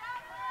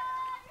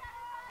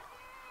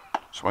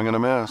 Swing and a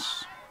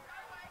miss.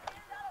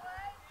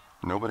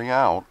 Nobody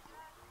out.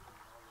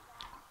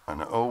 An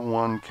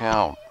 0-1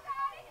 count.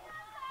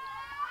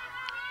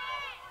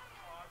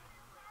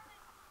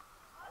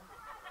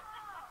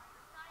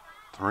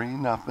 Three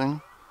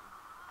nothing.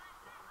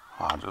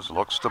 Hodges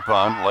looks to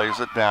bunt, lays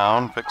it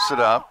down, picks it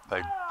up.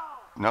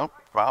 Nope,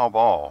 foul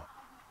ball.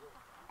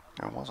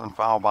 It wasn't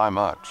foul by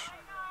much.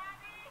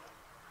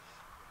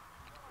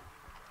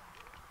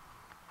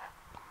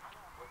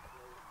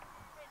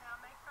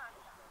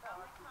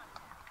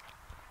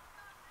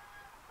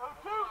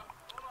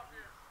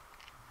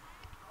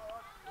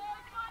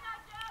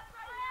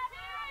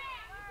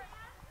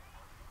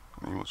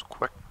 He was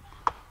quick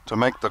to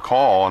make the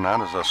call, and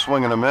that is a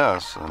swing and a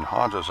miss, and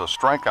Hodges a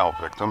strikeout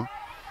victim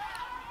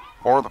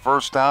for the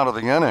first out of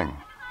the inning.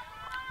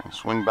 And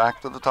swing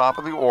back to the top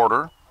of the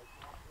order.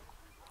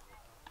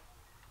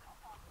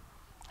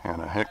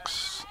 Hannah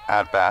Hicks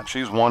at bat.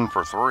 She's 1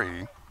 for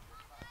 3.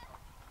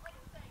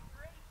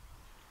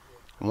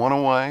 1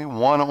 away,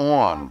 1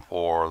 on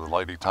for the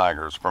Lady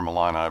Tigers from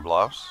Illini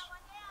Bluffs.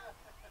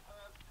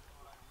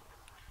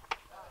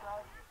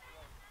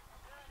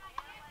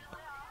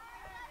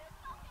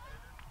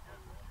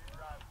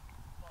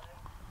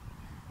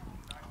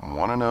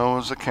 One and 0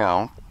 is the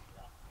count.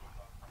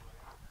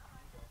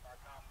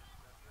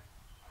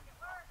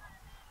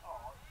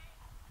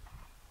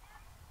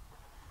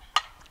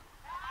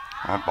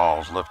 That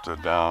ball's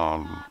lifted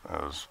down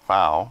as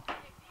foul.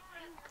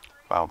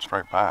 Fouled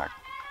straight back.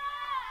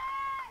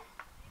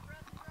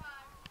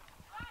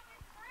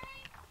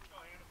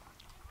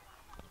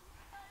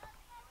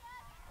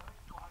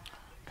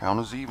 Count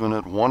is even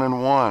at 1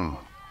 and 1.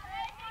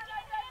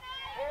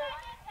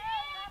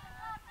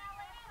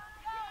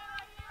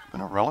 It's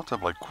been a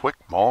relatively quick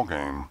ball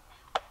game.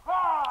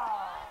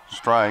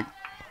 Strike.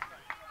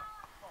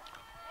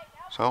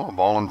 So a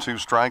ball and 2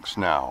 strikes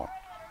now.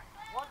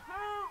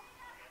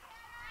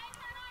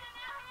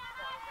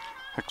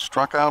 Hicks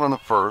struck out in the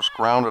first,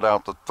 grounded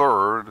out the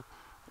third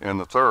in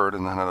the third,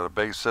 and then had a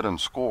base hit and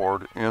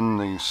scored in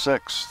the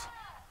 6th.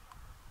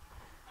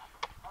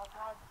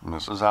 And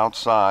this is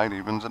outside,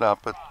 evens it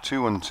up at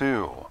 2 and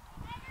 2.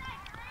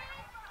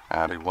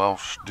 Addie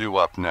Welsh due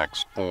up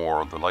next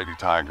for the Lady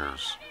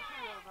Tigers.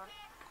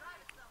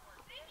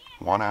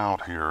 1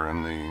 out here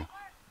in the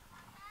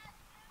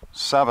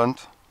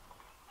 7th.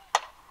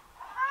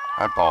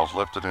 That ball's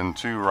lifted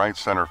into right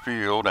center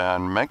field,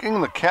 and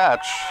making the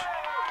catch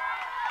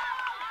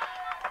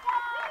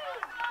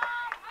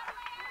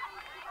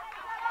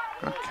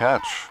good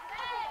catch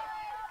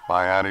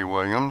by Addie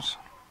Williams.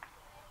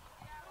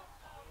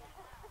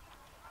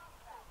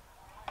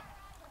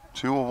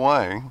 2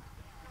 away.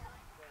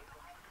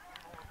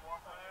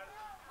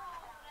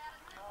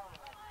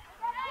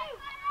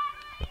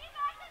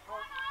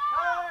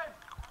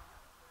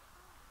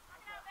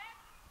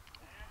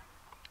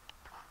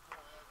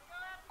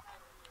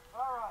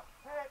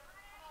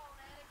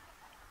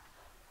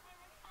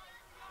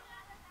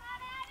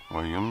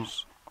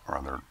 Williams,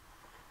 rather,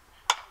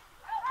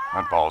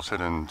 that ball's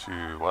hit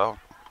into, well,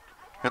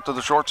 hit to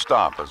the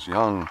shortstop as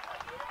Young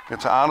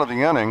gets out of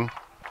the inning.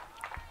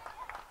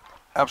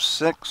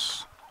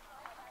 F6.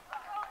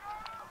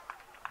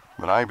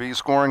 But IB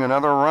scoring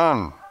another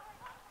run.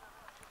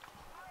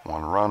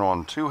 1 run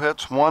on 2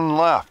 hits, 1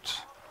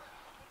 left.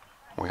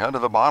 We head to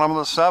the bottom of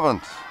the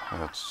 7th.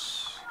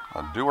 It's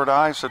a do or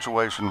die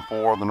situation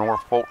for the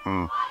North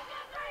Fulton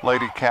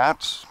Lady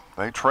Cats.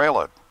 They trail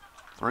it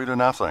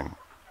 3-0.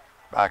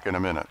 Back in a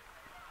minute.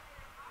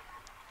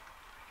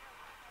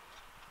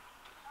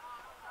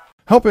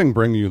 Helping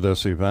bring you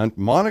this event,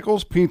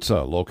 Monocle's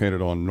Pizza,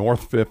 located on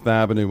North 5th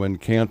Avenue in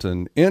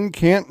Canton. In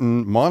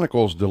Canton,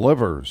 Monocle's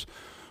delivers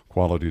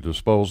quality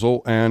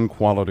disposal and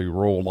quality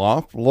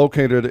roll-off,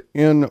 located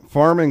in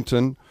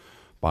Farmington.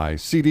 By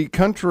CD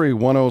Country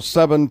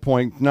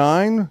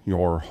 107.9,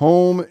 your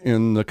home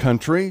in the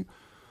country.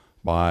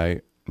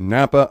 By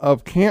Napa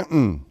of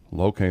Canton,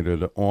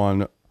 located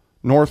on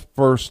North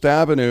 1st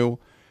Avenue.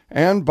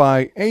 And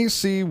by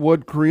AC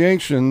Wood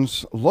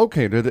Creations,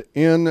 located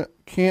in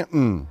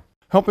Canton.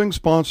 Helping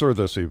sponsor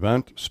this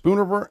event,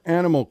 Spooniver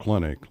Animal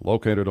Clinic,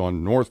 located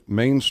on North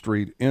Main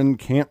Street in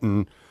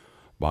Canton.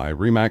 By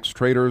Remax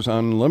Traders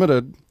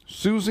Unlimited,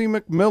 Susie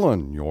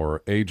McMillan,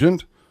 your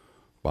agent.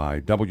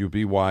 By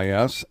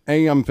WBYS,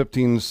 AM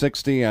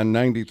 1560 and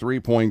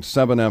 93.7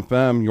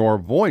 FM, your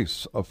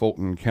voice of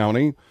Fulton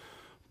County.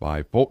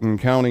 By Fulton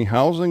County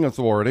Housing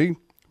Authority,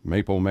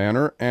 Maple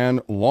Manor, and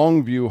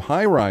Longview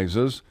High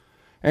Rises.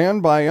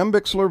 And by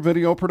Bixler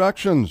Video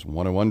Productions.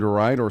 Want to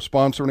underwrite or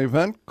sponsor an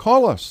event?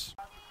 Call us.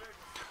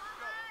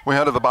 We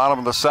head to the bottom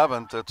of the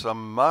 7th. It's a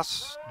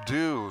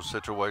must-do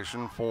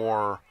situation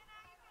for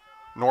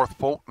North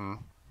Fulton.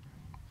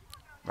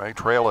 They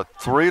trail at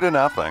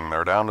 3-0.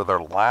 They're down to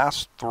their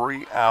last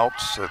 3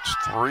 outs. It's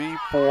 3,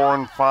 4,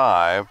 and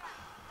 5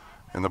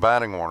 in the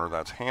batting order.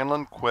 That's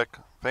Hanlon,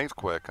 Faith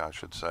Quick, I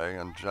should say,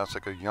 and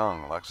Jessica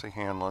Young. Lexi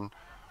Hanlon.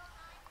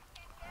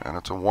 And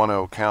it's a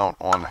 1-0 count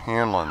on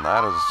Hanlon.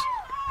 That is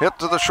hit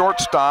to the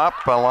shortstop,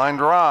 a line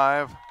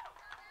drive.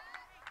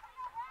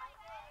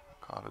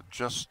 Caught it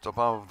just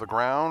above the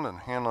ground, and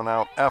Hanlon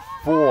out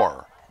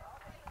F4.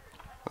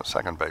 The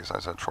second base, I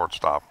said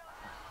shortstop.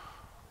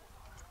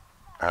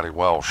 Addie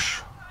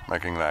Welsh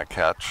making that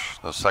catch,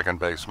 the second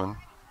baseman.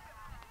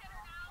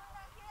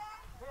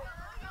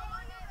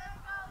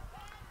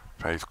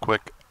 Faith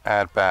Quick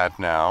at bat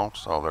now,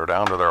 so they're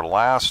down to their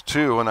last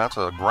 2, and that's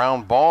a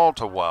ground ball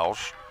to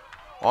Welsh.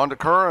 On to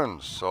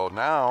Kearns, so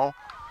now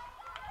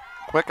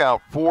Quick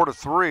out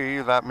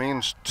 4-3. That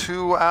means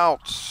 2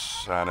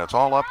 outs, and it's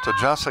all up to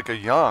Jessica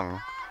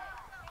Young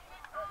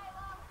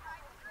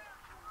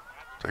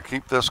to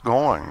keep this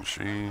going.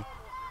 She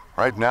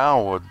right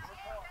now would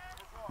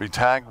be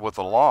tagged with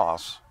a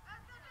loss.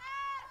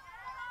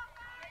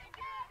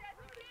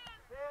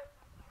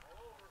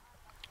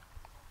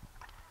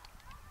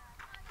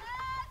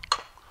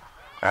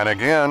 And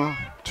again,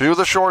 to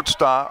the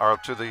shortstop, or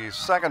to the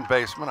second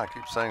baseman. I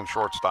keep saying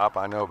shortstop,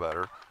 I know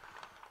better.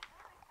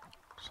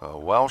 So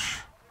Welsh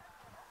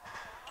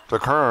to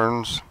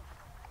Kearns,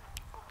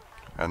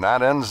 and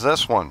that ends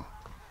this one.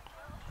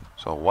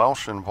 So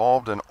Welsh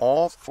involved in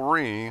all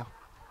 3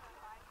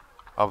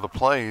 of the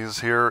plays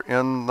here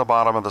in the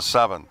bottom of the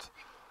 7th.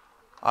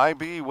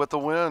 IB with the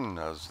win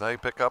as they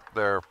pick up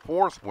their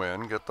 4th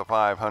win, get the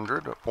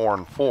 500 at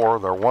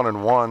 4-4. They're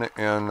 1-1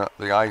 in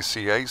the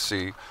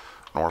ICAC.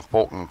 North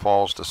Fulton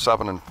falls to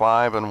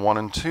 7-5 and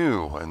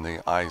 1-2 in the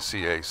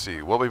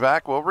ICAC. We'll be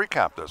back. We'll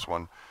recap this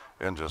one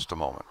in just a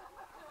moment.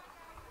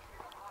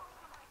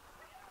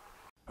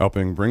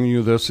 Helping bring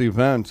you this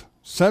event,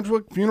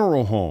 Sedgwick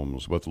Funeral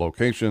Homes, with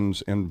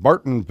locations in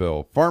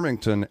Bartonville,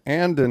 Farmington,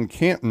 and in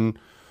Canton.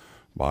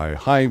 By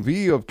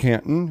Hy-Vee of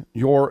Canton,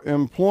 your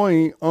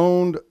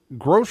employee-owned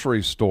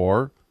grocery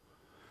store.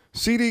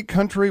 CD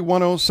Country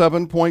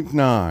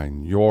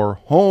 107.9, your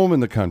home in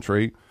the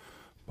country.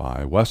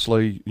 By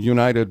Wesley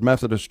United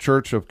Methodist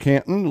Church of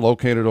Canton,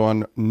 located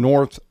on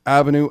North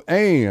Avenue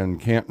A in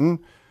Canton.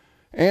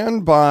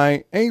 And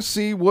by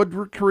AC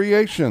Wood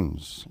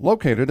Creations,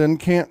 located in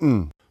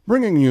Canton.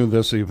 Bringing you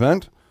this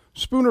event,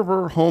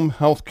 Spooniver Home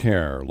Health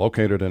Care,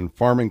 located in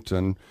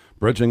Farmington,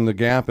 bridging the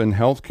gap in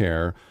health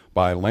care.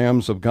 By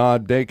Lambs of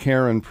God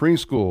Daycare and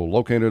Preschool,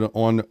 located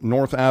on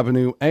North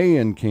Avenue A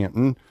in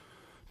Canton.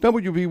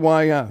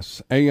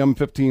 WBYS, AM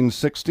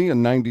 1560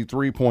 and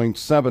 93.7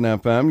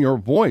 FM, your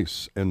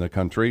voice in the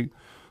country.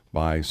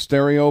 By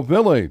Stereo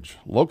Village,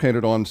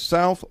 located on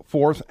South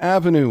 4th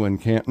Avenue in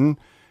Canton.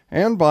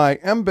 And by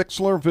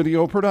Bixler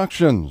Video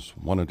Productions.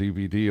 Want a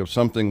DVD of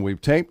something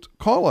we've taped?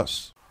 Call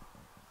us.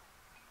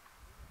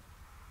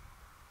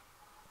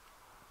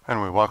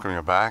 And we welcome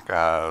you back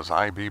as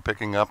IB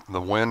picking up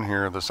the win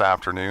here this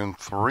afternoon,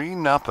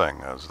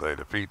 3-0 as they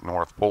defeat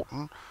North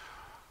Fulton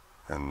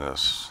in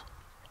this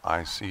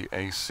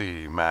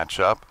ICAC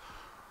matchup.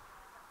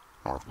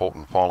 North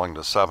Fulton falling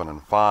to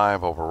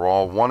 7-5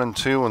 overall,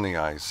 1-2 in the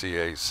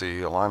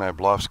ICAC. Illini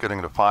Bluffs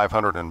getting to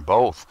 500 in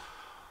both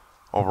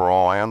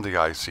overall and the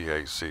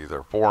ICAC.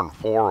 They're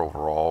 4-4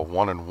 overall,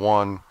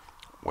 1-1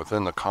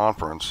 within the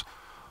conference.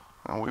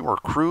 And we were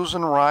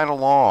cruising right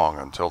along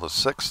until the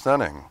 6th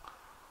inning.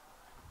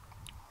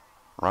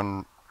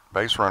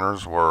 Base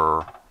runners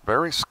were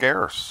very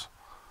scarce.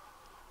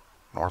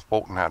 North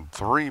Fulton had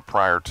 3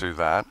 prior to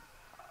that.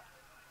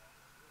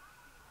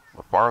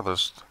 The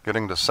farthest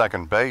getting to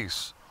second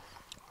base,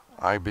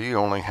 IB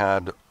only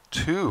had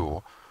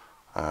 2.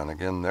 And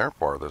again, their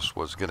farthest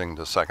was getting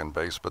to second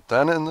base. But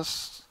then in the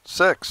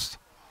 6th,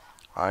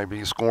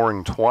 IB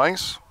scoring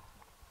twice.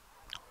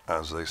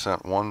 as they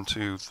sent 1,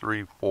 2,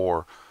 3,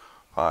 4,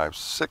 5,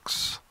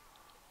 6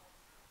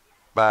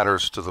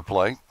 batters to the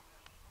plate,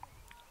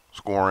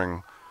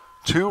 scoring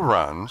 2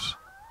 runs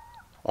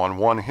on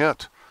 1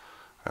 hit.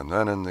 And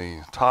then in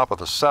the top of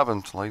the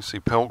 7th, Lacey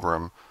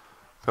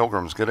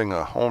Pilgrim's getting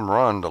a home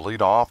run to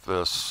lead off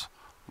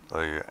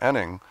the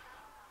inning,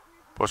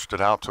 pushed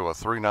it out to a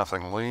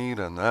 3-0 lead,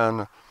 and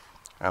then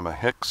Emma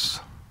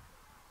Hicks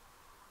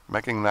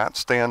making that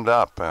stand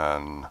up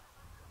and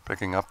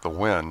picking up the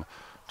win.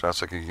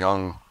 Jessica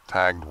Young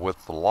tagged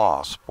with the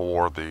loss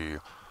for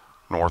the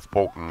North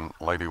Fulton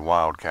Lady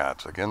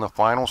Wildcats. Again, the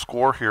final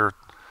score here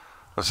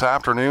this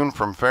afternoon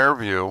from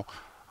Fairview,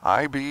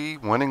 IB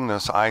winning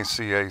this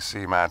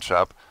ICAC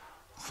matchup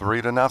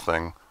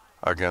 3-0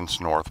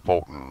 against North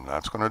Fulton.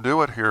 That's going to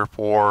do it here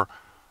for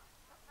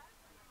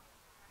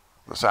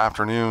this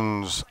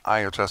afternoon's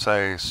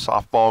IHSA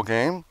softball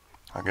game.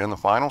 Again, the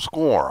final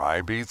score,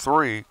 IB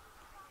 3,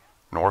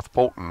 North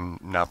Fulton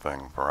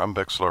nothing. For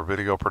Bixler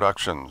Video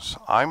Productions,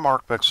 I'm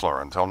Mark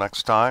Bixler. Until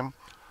next time,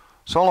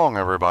 so long,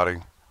 everybody.